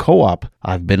by Co-op.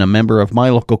 I've been a member of my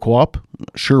local co-op,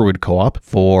 Sherwood Co-op,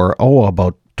 for,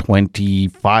 about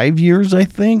 25 years, I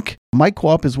think. My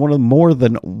co-op is one of more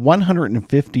than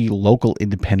 150 local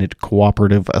independent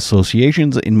cooperative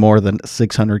associations in more than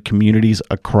 600 communities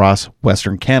across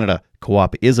Western Canada.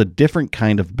 Co-op is a different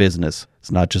kind of business.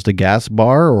 It's not just a gas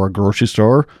bar or a grocery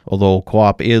store, although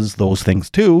co-op is those things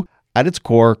too. At its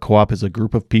core, co-op is a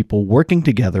group of people working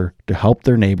together to help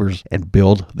their neighbors and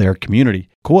build their community.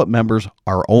 Co-op members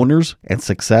are owners, and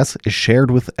success is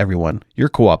shared with everyone. Your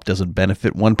co-op doesn't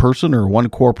benefit one person or one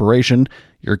corporation.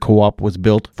 Your co-op was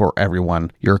built for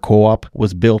everyone. Your co-op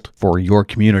was built for your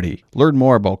community. Learn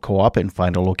more about co-op and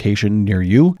find a location near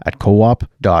you at coop.crs.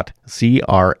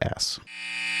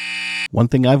 One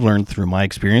thing I've learned through my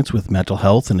experience with mental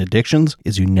health and addictions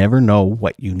is you never know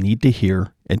what you need to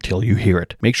hear until you hear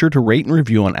it. Make sure to rate and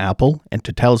review on Apple and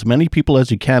to tell as many people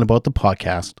as you can about the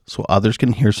podcast so others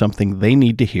can hear something they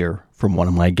need to hear from one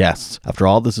of my guests. After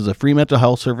all, this is a free mental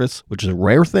health service, which is a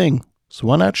rare thing, So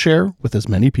why not share with as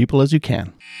many people as you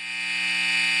can?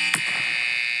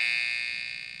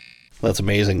 That's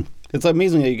amazing. It's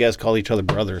amazing that you guys call each other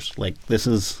brothers. Like, this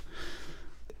is...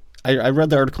 I read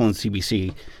the article in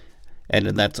CBC,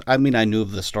 and I knew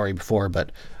of the story before,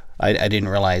 but I didn't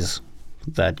realize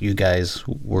that you guys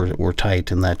were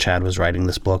tight and that Chad was writing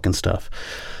this book and stuff.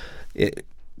 It's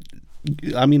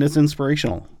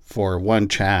inspirational for one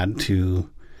Chad to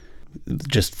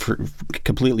just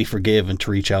completely forgive and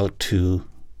to reach out to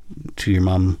your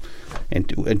mom and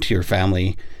to your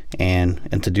family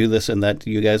and to do this, and that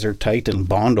you guys are tight and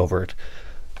bond over it.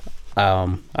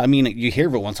 You hear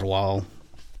of it once in a while,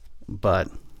 but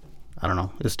I don't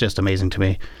know. It's just amazing to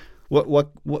me.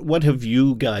 What have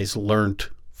you guys learned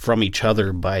from each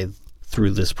other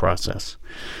through this process?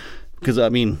 Because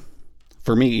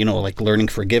for me, like learning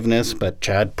forgiveness, but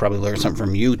Chad probably learned something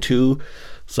from you too.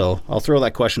 So I'll throw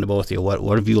that question to both of you.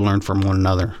 What have you learned from one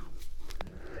another?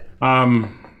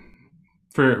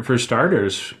 For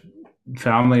starters,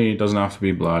 family doesn't have to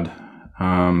be blood.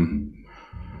 I'm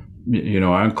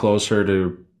closer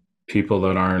to people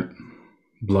that aren't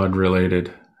blood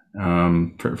related,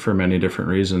 for many different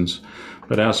reasons.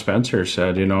 But as Spencer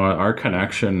said, our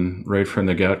connection right from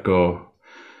the get-go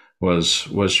was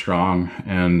strong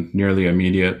and nearly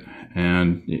immediate.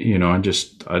 And, I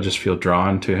just feel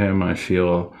drawn to him. I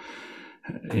feel,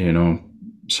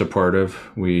 supportive.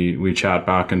 We chat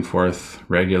back and forth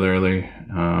regularly.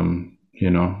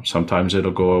 Sometimes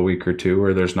it'll go a week or two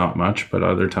where there's not much, but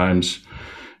other times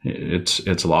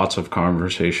it's lots of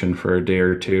conversation for a day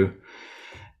or two.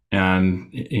 And,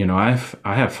 I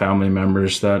have family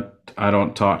members that I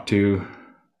don't talk to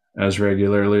as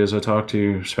regularly as I talk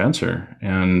to Spencer.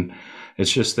 And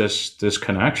it's just this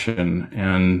connection,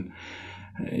 and,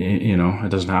 it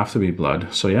doesn't have to be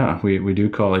blood. So yeah, we do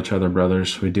call each other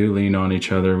brothers. We do lean on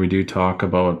each other. We do talk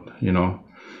about,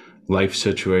 life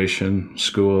situation,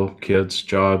 school, kids,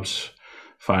 jobs,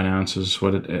 finances,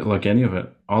 like any of it,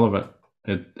 all of it.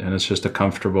 And it's just a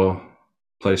comfortable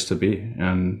place to be.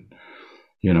 And,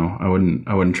 I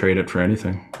wouldn't trade it for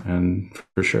anything. And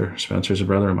for sure, Spencer's a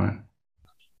brother of mine.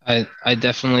 I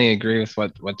definitely agree with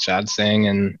what Chad's saying,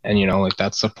 and like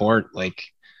that support, like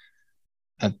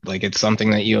it's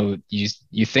something that you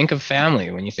think of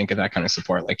family when you think of that kind of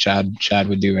support. Like Chad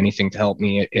would do anything to help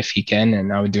me if he can,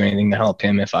 and I would do anything to help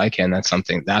him if I can.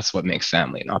 That's what makes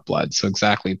family, not blood. So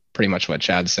exactly, pretty much what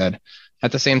Chad said.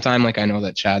 At the same time, like I know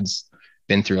that Chad's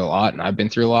been through a lot, and I've been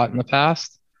through a lot in the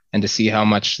past, and to see how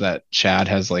much that Chad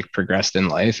has like progressed in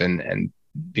life and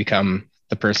become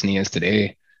the person he is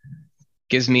today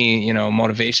gives me,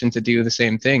 motivation to do the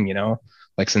same thing.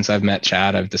 Like since I've met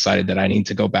Chad, I've decided that I need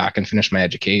to go back and finish my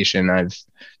education. I've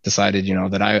decided,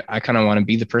 that I kind of want to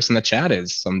be the person that Chad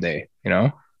is someday.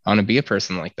 I want to be a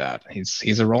person like that.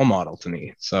 He's a role model to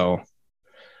me. So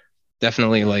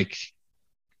definitely, like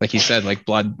you said, like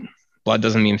blood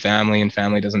doesn't mean family, and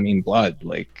family doesn't mean blood.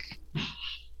 Like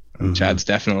Chad's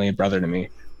definitely a brother to me.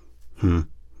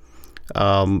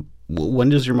 When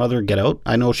does your mother get out?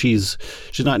 I know she's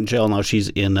not in jail now. She's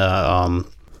in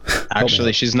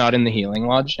Actually, she's not in the Healing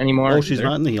Lodge anymore. Oh, she's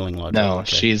not in the Healing Lodge. No, okay.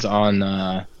 She's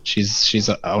on she's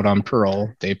out on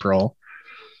parole, day parole.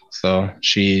 So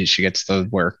she gets to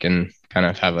work and kind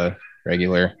of have a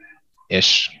regular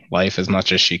ish life as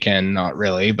much as she can. Not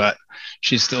really, but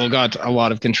she's still got a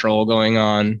lot of control going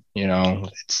on.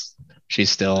 She's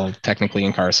still technically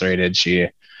incarcerated. She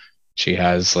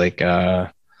has like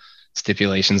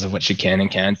stipulations of what she can and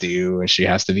can't do, and she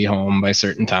has to be home by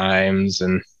certain times.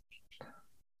 And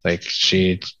like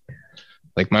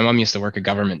my mom used to work a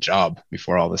government job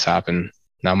before all this happened.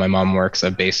 Now my mom works a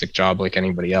basic job like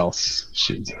anybody else.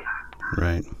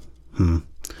 Right.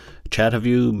 Chad, have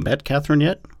you met Catherine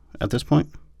yet at this point?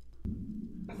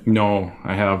 No,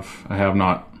 I have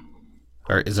not.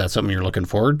 Or is that something you're looking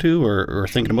forward to or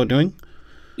thinking about doing?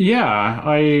 Yeah,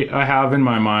 I have in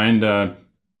my mind a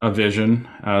vision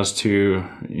as to,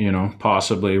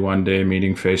 possibly one day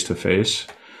meeting face to face.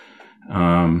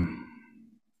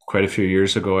 Quite a few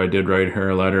years ago, I did write her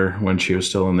a letter when she was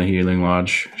still in the Healing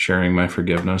Lodge, sharing my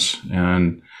forgiveness.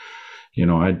 And,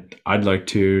 I'd like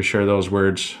to share those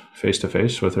words face to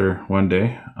face with her one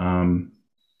day.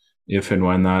 If and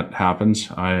when that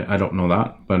happens, I don't know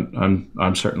that, but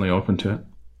I'm certainly open to it.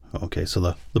 Okay, so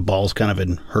the ball's kind of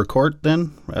in her court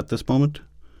then at this moment?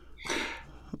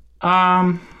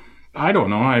 I don't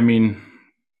know. I mean,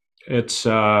 it's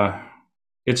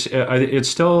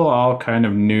still all kind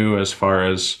of new as far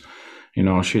as,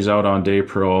 she's out on day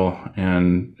parole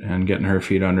and getting her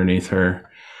feet underneath her.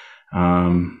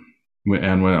 And when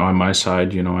on my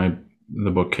side,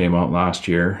 the book came out last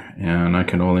year, and I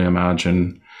can only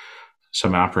imagine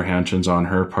some apprehensions on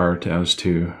her part as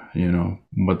to,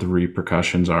 what the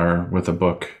repercussions are with a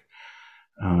book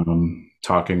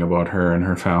talking about her and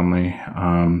her family.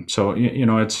 So,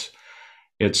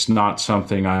 it's not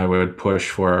something I would push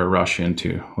for or rush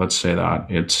into. Let's say that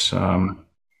it's, I'm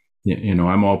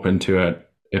open to it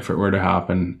if it were to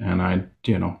happen, and I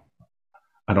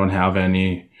don't have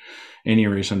any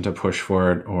reason to push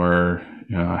for it or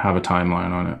have a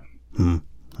timeline on it.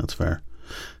 That's fair.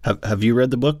 Have you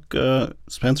read the book,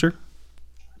 Spencer?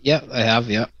 Yeah, I have.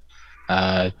 Yeah.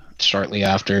 Shortly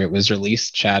after it was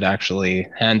released, Chad actually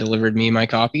hand delivered me my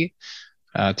copy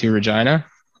to Regina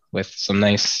with some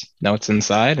nice notes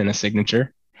inside and a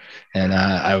signature. And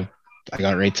I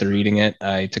got right to reading it.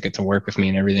 I took it to work with me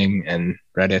and everything, and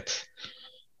read it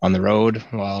on the road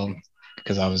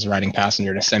because I was riding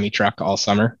passenger in a semi truck all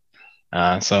summer.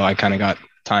 So I kind of got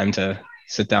time to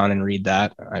sit down and read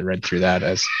that. I read through that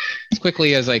as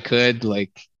quickly as I could.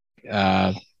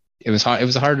 It was hard. It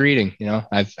was a hard reading.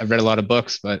 I've read a lot of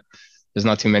books, but there's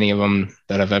not too many of them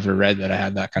that I've ever read that I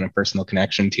had that kind of personal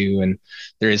connection to. And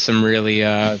there is some really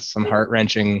some heart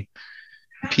wrenching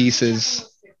pieces,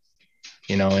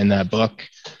 in that book,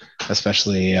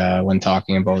 especially when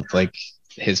talking about like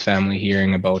his family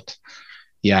hearing about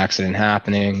the accident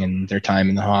happening and their time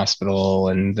in the hospital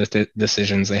and the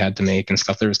decisions they had to make and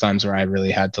stuff. There was times where I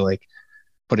really had to like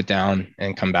put it down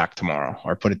and come back tomorrow,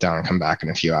 or put it down and come back in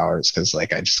a few hours, because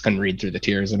like I just couldn't read through the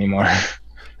tears anymore.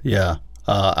 Yeah.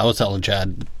 I was telling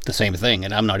Chad the same thing,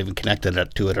 and I'm not even connected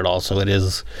to it at all. So it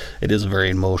is a very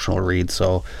emotional read.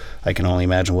 So I can only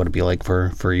imagine what it'd be like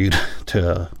for you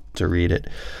to read it.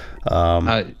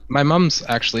 My mom's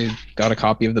actually got a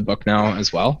copy of the book now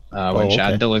as well. When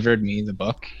Chad delivered me the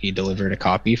book, he delivered a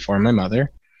copy for my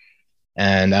mother.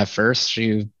 And at first,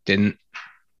 she didn't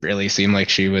really seem like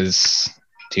she was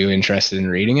too interested in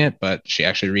reading it, but she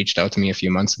actually reached out to me a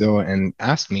few months ago and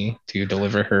asked me to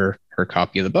deliver her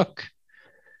copy of the book,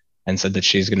 and said that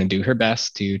she's going to do her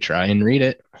best to try and read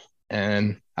it.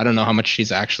 And I don't know how much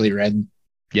she's actually read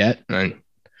yet. And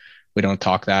we don't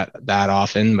talk that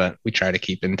often, but we try to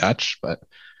keep in touch. But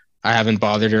I haven't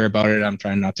bothered her about it. I'm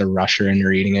trying not to rush her into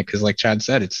reading it, because like Chad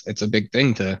said, it's a big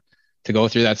thing to go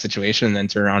through that situation and then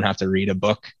turn around and have to read a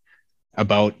book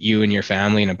about you and your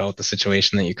family and about the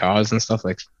situation that you caused and stuff.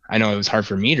 Like, I know it was hard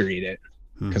for me to read it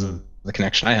because of the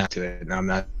connection I have to it. And I'm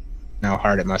not how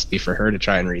hard it must be for her to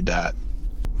try and read that.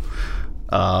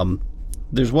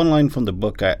 There's one line from the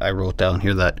book I wrote down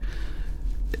here that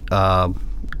kind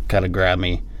of grabbed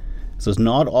me. It says,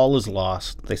 "Not all is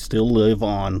lost. They still live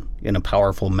on in a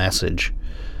powerful message."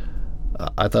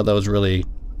 I thought that was really,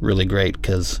 really great,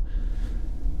 because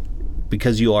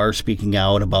you are speaking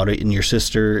out about it, and your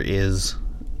sister is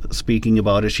speaking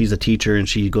about it. She's a teacher, and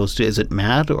she goes to, is it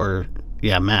mad or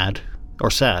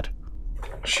sad?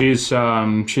 She's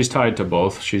tied to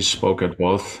both. She's spoke at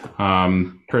both.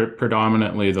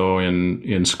 Predominantly, though,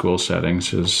 in school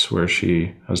settings is where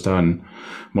she has done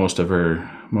most of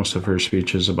her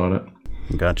speeches about it.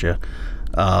 Gotcha.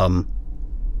 And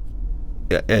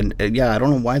I don't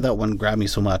know why that one grabbed me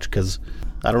so much, because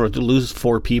I don't know, to lose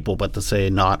 4 people, but to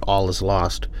say not all is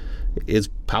lost is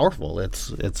powerful.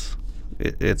 It's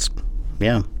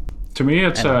yeah. To me,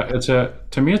 it's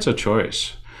a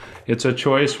choice. It's a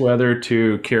choice whether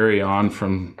to carry on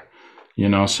from,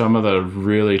 some of the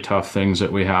really tough things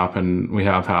that we have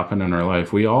happen in our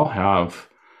life. We all have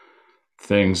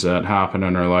things that happen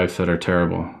in our life that are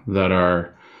terrible, that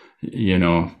are,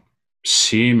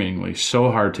 seemingly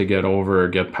so hard to get over or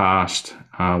get past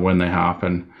when they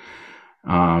happen.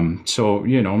 So,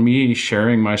 me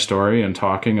sharing my story and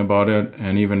talking about it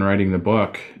and even writing the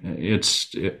book, it's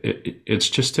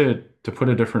just to put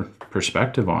a different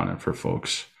perspective on it for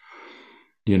folks.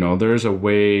 There's a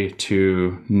way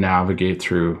to navigate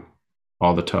through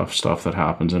all the tough stuff that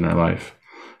happens in our life.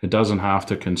 It doesn't have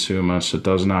to consume us. It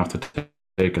doesn't have to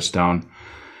take us down.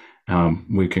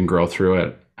 We can grow through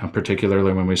it,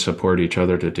 particularly when we support each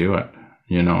other to do it.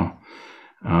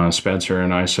 Spencer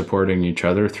and I supporting each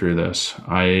other through this.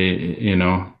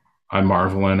 I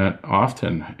marvel in it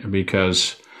often,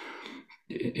 because,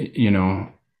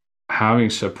 having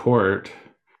support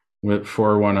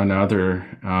for one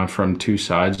another from two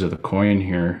sides of the coin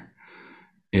here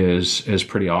is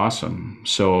pretty awesome.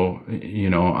 So,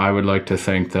 I would like to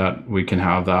think that we can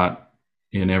have that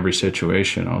in every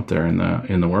situation out there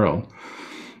in the world.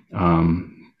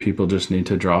 People just need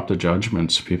to drop the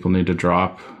judgments. People need to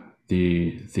drop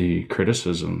the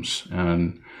criticisms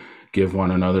and give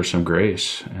one another some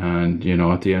grace. And,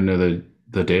 at the end of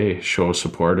the day, show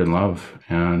support and love.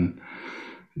 And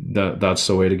that's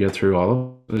the way to get through all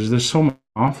of it. There's so much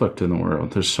conflict in the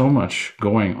world. There's so much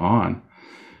going on.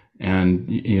 And,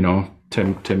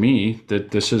 to me,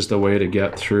 that this is the way to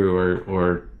get through,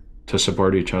 or to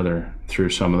support each other through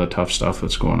some of the tough stuff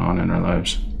that's going on in our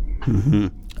lives. Mm-hmm.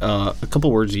 A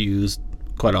couple words you use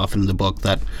quite often in the book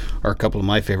that are a couple of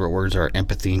my favorite words are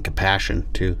empathy and compassion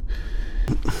too.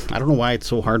 I don't know why it's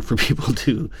so hard for people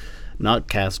to not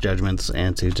cast judgments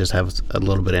and to just have a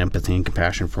little bit of empathy and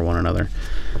compassion for one another.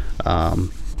 Do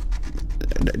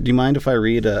you mind if I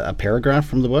read a paragraph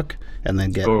from the book and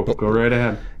then go right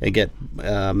ahead and get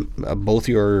both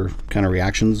your kind of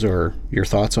reactions or your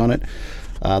thoughts on it?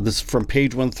 This is from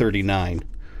page 139.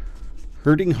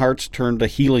 Hurting hearts turned to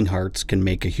healing hearts can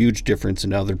make a huge difference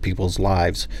in other people's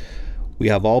lives. We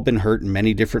have all been hurt in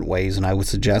many different ways, and I would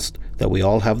suggest that we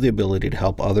all have the ability to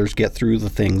help others get through the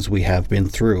things we have been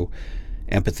through.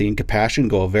 Empathy and compassion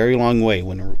go a very long way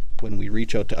when we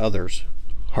reach out to others.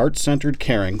 Heart-centered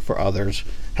caring for others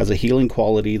has a healing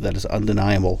quality that is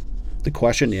undeniable. The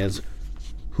question is,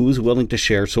 who is willing to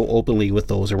share so openly with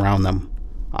those around them?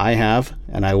 I have,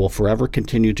 and I will forever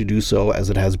continue to do so, as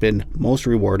it has been most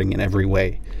rewarding in every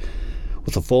way.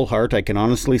 With a full heart, I can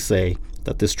honestly say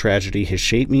that this tragedy has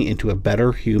shaped me into a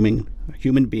better human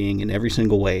being in every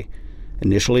single way.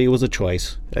 Initially it was a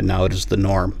choice, and now it is the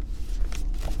norm.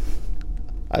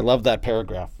 I love that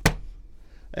paragraph.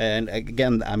 And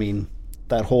again, I mean,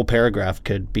 that whole paragraph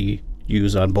could be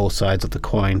used on both sides of the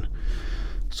coin.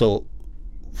 So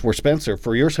for Spencer,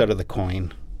 for your side of the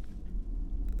coin,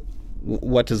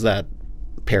 what does that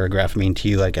paragraph mean to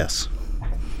you, I guess?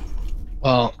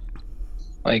 Well,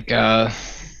 it's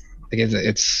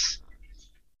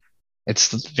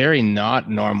a very not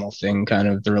normal thing, kind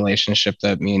of the relationship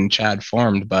that me and Chad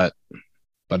formed, but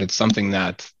it's something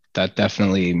that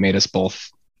definitely made us both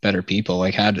better people.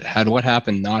 Like had what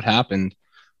happened not happened,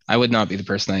 I would not be the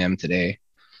person I am today.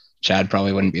 Chad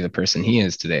probably wouldn't be the person he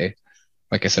is today.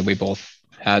 Like I said, we both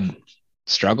had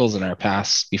struggles in our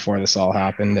past before this all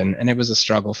happened, and it was a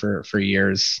struggle for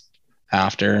years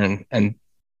after, and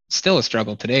still a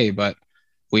struggle today, but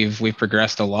we've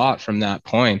progressed a lot from that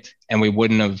point, and we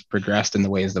wouldn't have progressed in the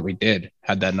ways that we did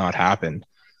had that not happened.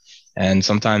 And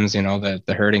sometimes,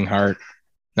 the hurting heart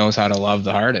knows how to love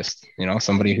the hardest.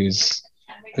 Somebody who's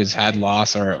had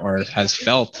loss or has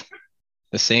felt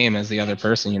the same as the other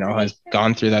person, has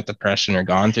gone through that depression or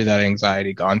gone through that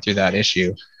anxiety, gone through that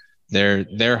issue.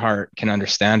 Their heart can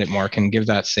understand it more, can give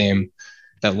that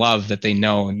love that they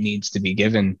know needs to be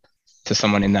given to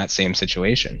someone in that same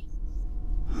situation.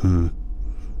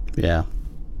 Yeah.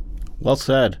 Well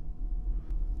said.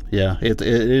 Yeah, it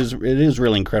is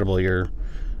really incredible, your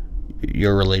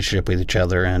relationship with each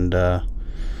other, and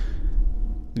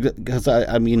because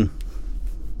I mean,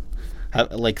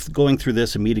 like going through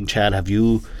this and meeting Chad, have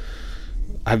you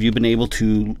been able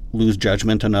to lose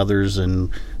judgment on others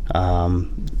and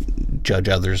judge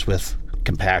others with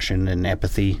compassion and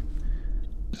empathy?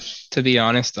 To be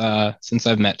honest, since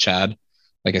I've met Chad,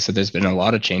 like I said, there's been a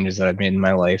lot of changes that I've made in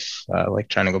my life, like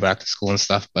trying to go back to school and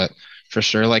stuff. But for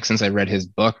sure, like since I read his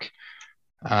book,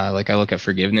 like I look at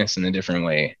forgiveness in a different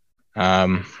way.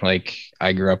 Like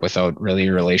I grew up without really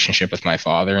a relationship with my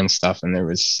father and stuff, and there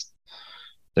was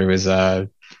a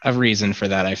reason for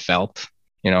that, I felt,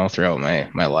 throughout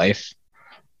my life.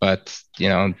 But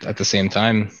at the same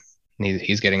time,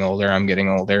 he's getting older, I'm getting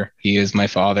older. He is my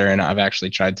father, and I've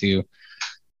actually tried to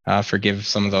forgive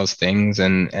some of those things,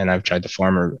 and I've tried to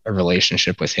form a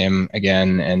relationship with him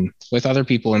again, and with other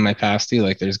people in my past too.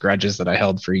 Like there's grudges that I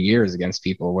held for years against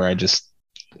people where I just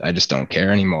don't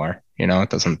care anymore. It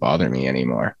doesn't bother me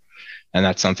anymore, and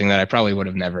that's something that I probably would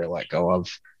have never let go of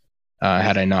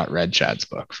had I not read Chad's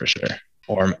book, for sure,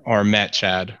 or met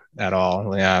Chad at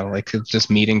all. Yeah, like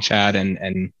just meeting Chad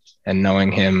and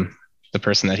knowing him, the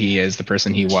person that he is, the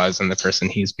person he was, and the person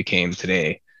he's became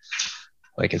today.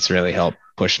 Like it's really helped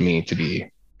push me to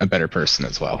be a better person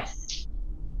as well.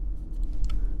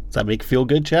 Does that make you feel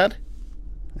good, Chad?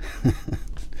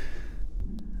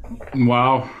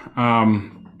 Wow.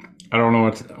 I don't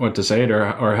know what to say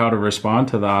or how to respond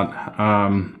to that.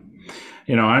 I'm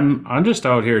just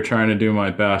out here trying to do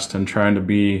my best and trying to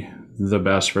be the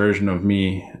best version of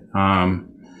me. And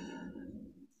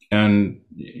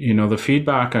the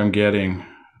feedback I'm getting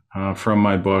from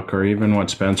my book, or even what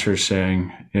Spencer's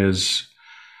saying, is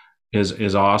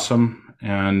awesome,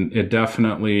 and it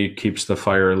definitely keeps the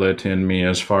fire lit in me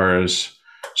as far as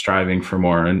striving for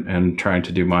more and trying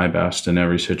to do my best in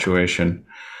every situation.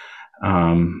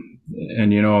 And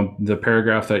the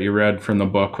paragraph that you read from the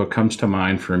book, what comes to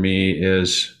mind for me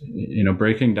is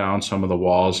breaking down some of the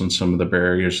walls and some of the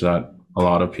barriers that a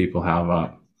lot of people have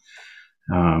up.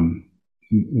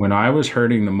 When I was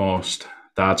hurting the most,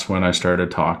 that's when I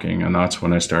started talking, and that's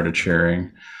when I started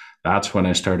sharing. that's when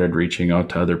I started reaching out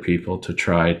to other people to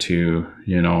try to,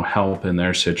 help in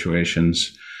their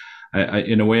situations.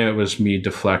 In a way, it was me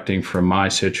deflecting from my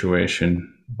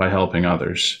situation by helping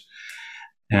others.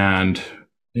 And,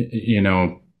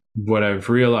 what I've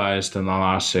realized in the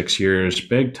last 6 years,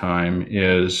 big time,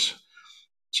 is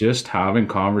just having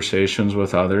conversations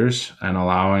with others and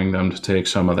allowing them to take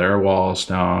some of their walls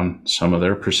down, some of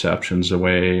their perceptions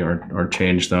away, or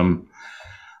change them,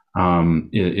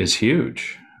 is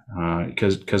huge.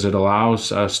 Because it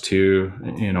allows us to,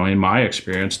 in my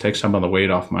experience, take some of the weight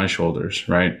off my shoulders,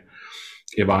 right?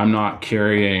 If I'm not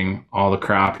carrying all the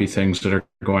crappy things that are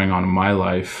going on in my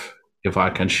life, if I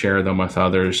can share them with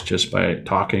others just by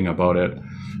talking about it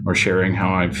or sharing how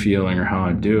I'm feeling or how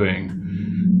I'm doing,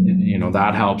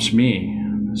 that helps me.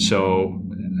 So,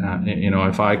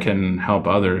 if I can help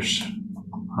others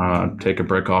take a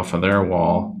brick off of their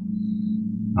wall,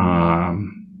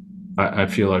 I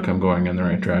feel like I'm going in the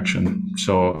right direction.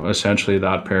 So essentially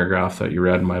that paragraph that you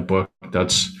read in my book,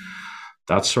 that's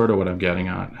sort of what I'm getting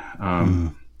at.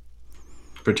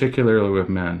 Particularly with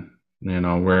men,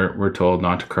 we're told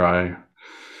not to cry,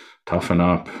 toughen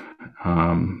up.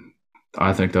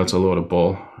 I think that's a load of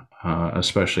bull,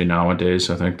 especially nowadays.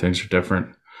 I think things are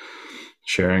different.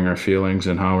 Sharing our feelings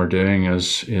and how we're doing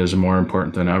is more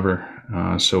important than ever,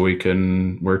 so we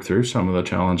can work through some of the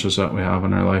challenges that we have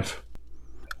in our life.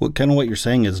 Well, kind of what you're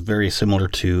saying is very similar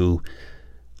to,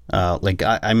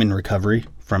 I'm in recovery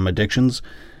from addictions,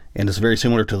 and it's very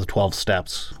similar to the 12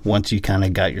 steps. Once you kind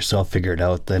of got yourself figured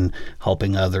out, then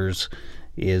helping others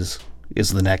is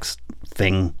the next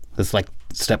thing. It's like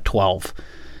step 12.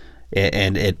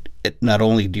 And it not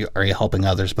only are you helping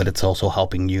others, but it's also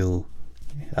helping you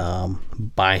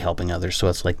by helping others. So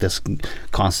it's like this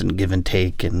constant give and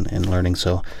take and learning.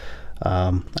 So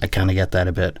I kind of get that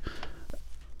a bit.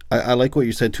 I like what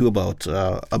you said too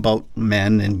about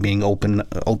men and being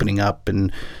opening up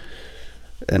and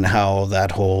how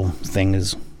that whole thing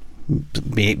is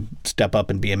step up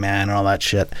and be a man and all that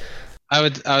shit. I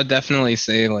would definitely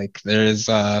say like there's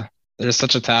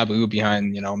such a taboo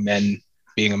behind men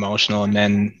being emotional,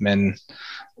 and men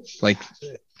like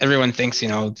everyone thinks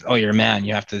oh, you're a man,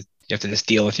 you have to just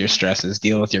deal with your stresses,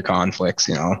 deal with your conflicts,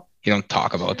 you don't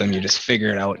talk about them, you just figure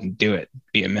it out and do it,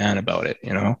 be a man about it,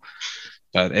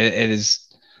 but it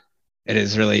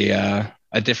is really a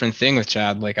different thing with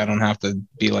Chad. Like I don't have to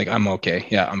be like, I'm okay,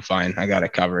 yeah, I'm fine, I got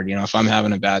it covered. If I'm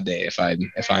having a bad day,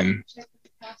 if I'm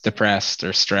depressed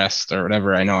or stressed or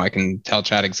whatever, I know I can tell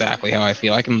Chad exactly how I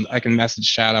feel. I can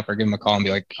message Chad up or give him a call and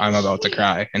be like, I'm about to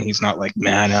cry, and he's not like,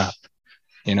 man up,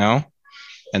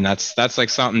 and that's like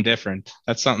something different.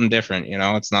 That's something different.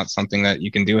 It's not something that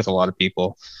you can do with a lot of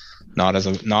people, not as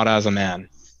a man.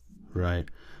 Right.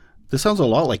 This sounds a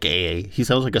lot like AA. He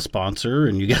sounds like a sponsor,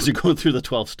 and you guys are going through the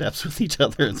 12 steps with each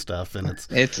other and stuff. And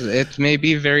it may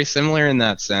be very similar in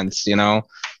that sense,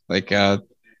 like AA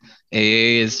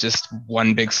is just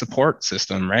one big support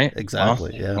system, right?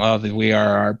 Exactly. Well, we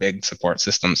are our big support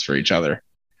systems for each other.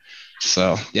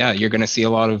 So yeah, you're gonna see a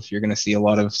lot of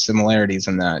similarities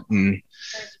in that,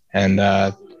 and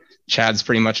Chad's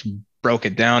pretty much broke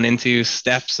it down into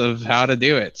steps of how to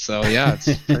do it. So yeah,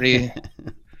 it's pretty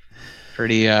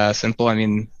simple. I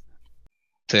mean,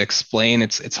 to explain,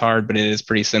 it's hard, but it is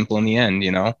pretty simple in the end.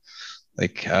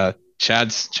 Like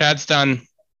Chad's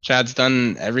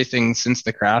done everything since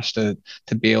the crash to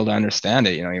be able to understand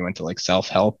it. He went to like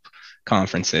self-help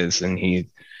conferences, and he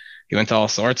went to all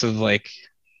sorts of like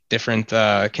different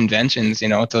conventions,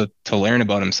 to learn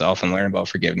about himself and learn about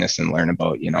forgiveness and learn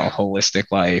about, holistic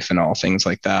life and all things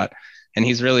like that. And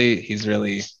he's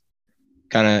really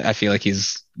kind of, I feel like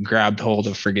he's grabbed hold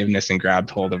of forgiveness and grabbed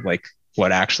hold of like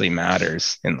what actually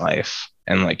matters in life.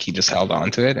 And like, he just held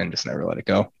on to it and just never let it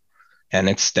go. And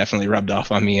it's definitely rubbed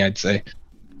off on me, I'd say.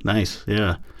 Nice.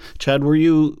 Yeah. Chad, were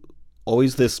you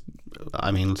always this,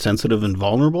 sensitive and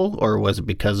vulnerable, or was it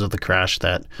because of the crash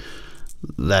that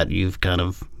you've kind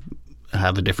of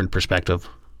have a different perspective?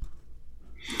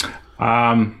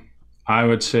 I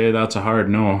would say that's a hard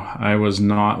no. I was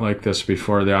not like this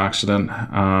before the accident.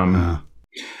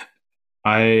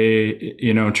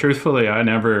 Truthfully, I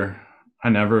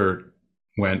never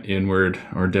went inward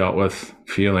or dealt with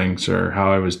feelings or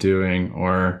how I was doing,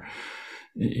 or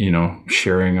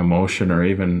sharing emotion or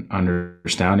even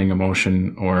understanding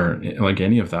emotion or like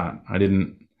any of that. I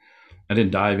didn't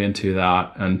dive into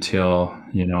that until,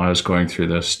 I was going through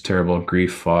this terrible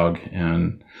grief fog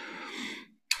and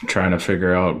trying to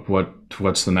figure out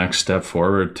what's the next step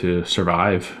forward to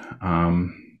survive,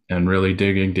 and really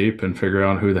digging deep and figure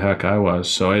out who the heck I was.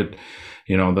 So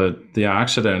the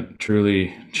accident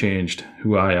truly changed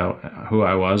who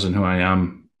I was and who I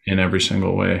am in every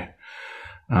single way.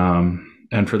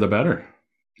 and for the better.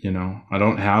 I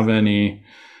don't have any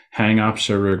hang-ups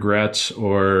or regrets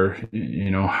or,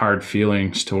 hard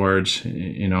feelings towards,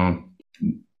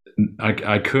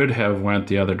 I could have went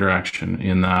the other direction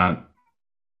in that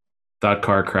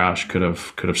car crash could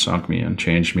have sunk me and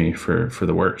changed me for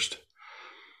the worst.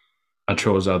 I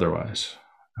chose otherwise.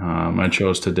 I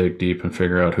chose to dig deep and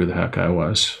figure out who the heck I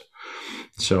was.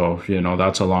 So,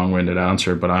 that's a long-winded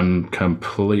answer, but I'm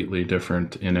completely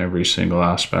different in every single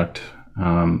aspect,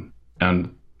 and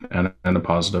in a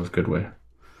positive, good way.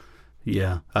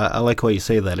 Yeah, I like how you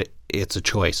say that it's a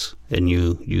choice, and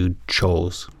you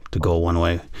chose to go one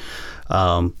way.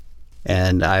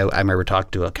 And I remember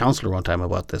talking to a counselor one time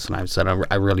about this, and I said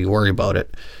I really worry about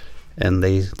it, and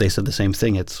they said the same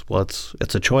thing. It's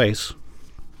a choice.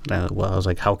 I was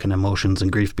like, how can emotions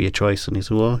and grief be a choice? And he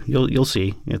said, well, you'll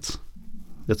see. It's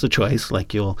a choice.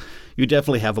 Like you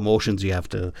definitely have emotions you have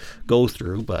to go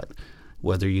through, but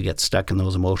whether you get stuck in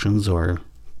those emotions or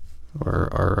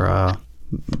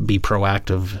be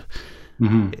proactive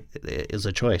is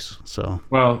a choice. So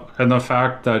and the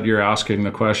fact that you're asking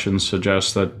the question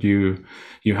suggests that you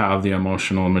have the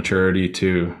emotional maturity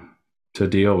to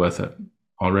deal with it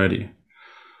already.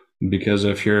 Because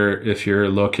if you're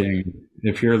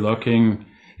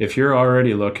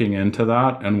already looking into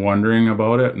that and wondering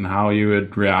about it and how you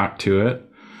would react to it,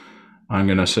 I'm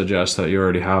going to suggest that you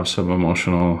already have some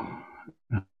emotional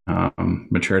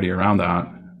maturity around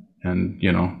that, and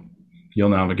you'll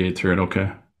navigate through it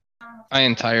okay. I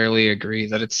entirely agree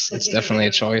that it's definitely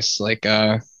a choice. Like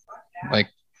I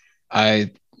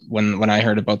when I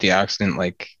heard about the accident,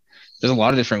 like there's a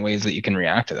lot of different ways that you can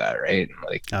react to that, right?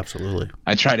 Like absolutely.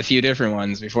 I tried a few different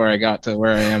ones before I got to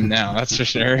where I am now, that's for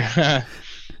sure.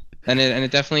 and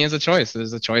it definitely is a choice.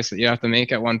 There's a choice that you have to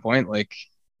make at one point. Like,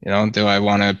 do I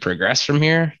want to progress from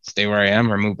here, stay where I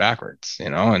am, or move backwards?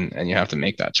 And you have to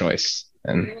make that choice.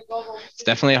 And it's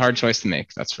definitely a hard choice to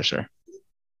make, that's for sure.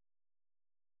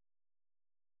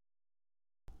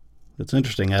 It's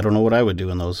interesting. I don't know what I would do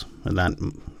in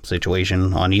that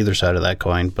situation on either side of that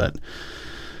coin, but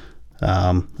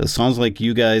it sounds like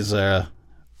you guys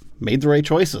made the right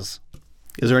choices.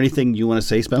 Is there anything you want to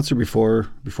say, Spencer,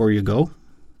 before you go?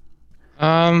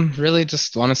 Really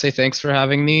just want to say thanks for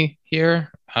having me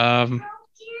here. I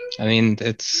mean,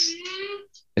 it's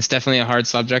definitely a hard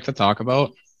subject to talk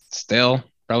about. Still,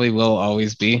 probably will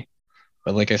always be.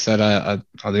 But like I said,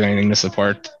 I'll do anything to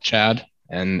support Chad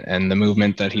and the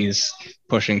movement that he's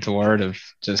pushing toward of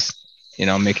just,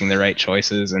 making the right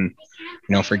choices and,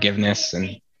 forgiveness.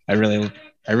 And I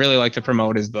really like to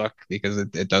promote his book because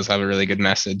it does have a really good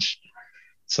message.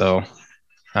 So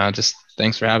just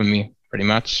thanks for having me, pretty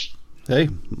much. Hey,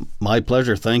 my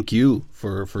pleasure. Thank you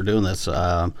for doing this.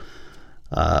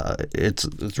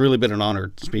 It's really been an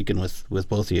honor speaking with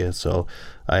both of you. So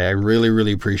I really,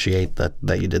 really appreciate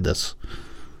that you did this.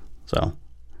 So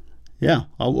yeah,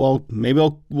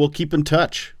 we'll keep in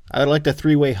touch. I'd like a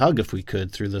 3-way hug if we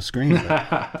could through the screen.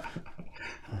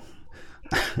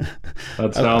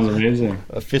 That sounds amazing.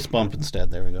 A fist bump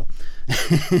instead. There we go.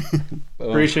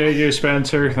 Appreciate you,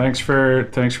 Spencer. Thanks for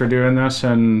doing this,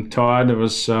 and Todd. It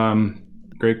was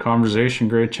great conversation,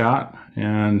 great chat,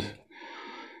 and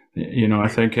I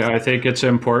think it's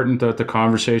important that the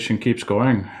conversation keeps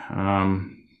going.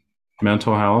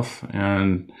 Mental health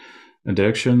and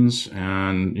addictions,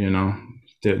 and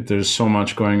there's so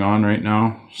much going on right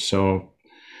now. So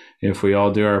if we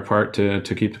all do our part to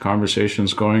keep the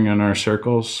conversations going in our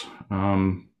circles,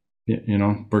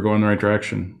 we're going the right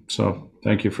direction. So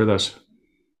thank you for this.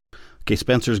 Okay,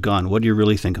 Spencer's gone. What do you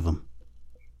really think of him?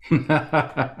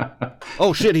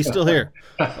 Oh shit, he's still here.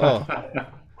 Oh,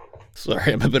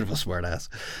 sorry, I'm a bit of a smart ass.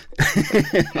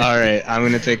 All right, I'm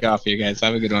gonna take off. You guys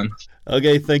have a good one.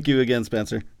 Okay, thank you again,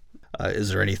 Spencer. Is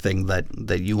there anything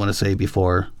that you want to say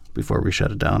before we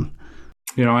shut it down?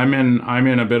 I'm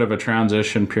in a bit of a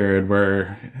transition period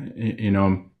where,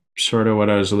 sort of what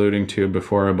I was alluding to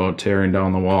before about tearing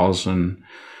down the walls and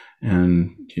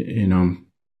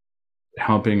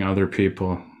helping other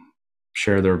people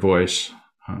share their voice,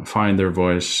 find their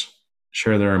voice,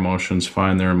 share their emotions,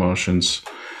 find their emotions.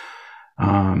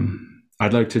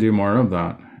 I'd like to do more of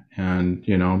that, and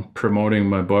promoting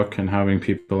my book and having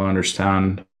people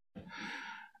understand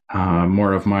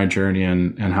more of my journey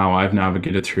and how I've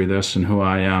navigated through this and who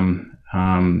I am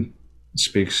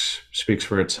speaks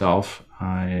for itself.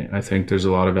 I think there's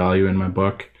a lot of value in my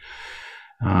book.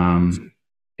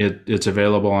 It's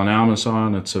available on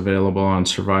Amazon. It's available on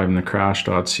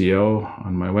survivingthecrash.co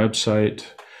on my website,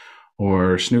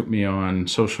 or snoop me on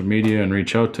social media and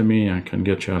reach out to me. I can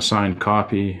get you a signed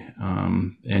copy.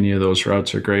 Any of those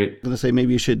routes are great. I'm going to say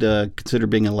maybe you should consider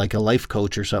being a life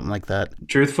coach or something like that.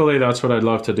 Truthfully, that's what I'd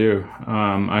love to do.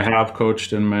 I have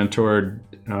coached and mentored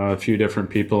a few different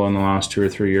people in the last 2 or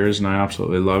 3 years, and I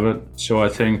absolutely love it. So I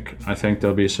think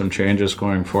there'll be some changes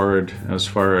going forward as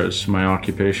far as my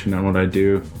occupation and what I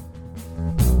do.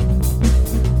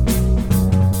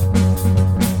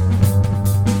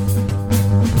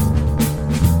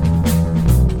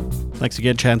 Thanks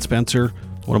again, Chad Spencer.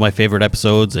 One of my favorite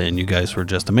episodes, and you guys were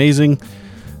just amazing.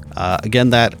 Again,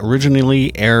 that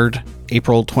originally aired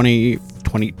April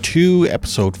 2022,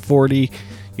 episode 40.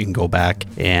 You can go back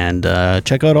and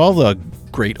check out all the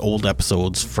great old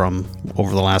episodes from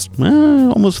over the last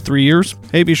almost 3 years.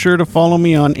 Hey, be sure to follow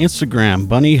me on Instagram,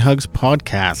 Bunny Hugs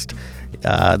Podcast.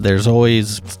 There's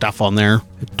always stuff on there.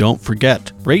 Don't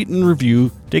forget, rate and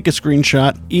review, take a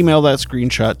screenshot, email that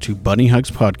screenshot to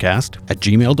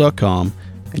bunnyhugspodcast@gmail.com,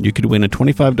 and you could win a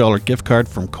 $25 gift card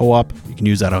from Co-op. You can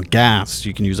use that on gas,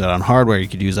 you can use that on hardware, you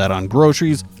could use that on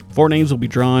groceries. 4 names will be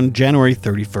drawn January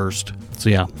 31st. So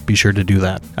yeah, be sure to do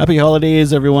that. Happy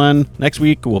holidays, everyone. Next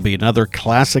week will be another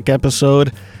classic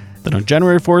episode. Then on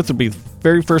January 4th will be the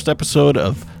very first episode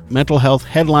of Mental Health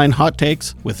Headline Hot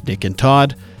Takes with Nick and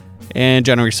Todd. And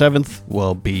January 7th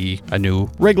will be a new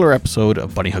regular episode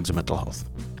of Bunny Hugs and Mental Health.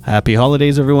 Happy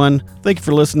holidays, everyone. Thank you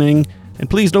for listening. And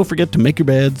please don't forget to make your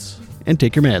beds and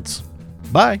take your meds.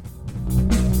 Bye.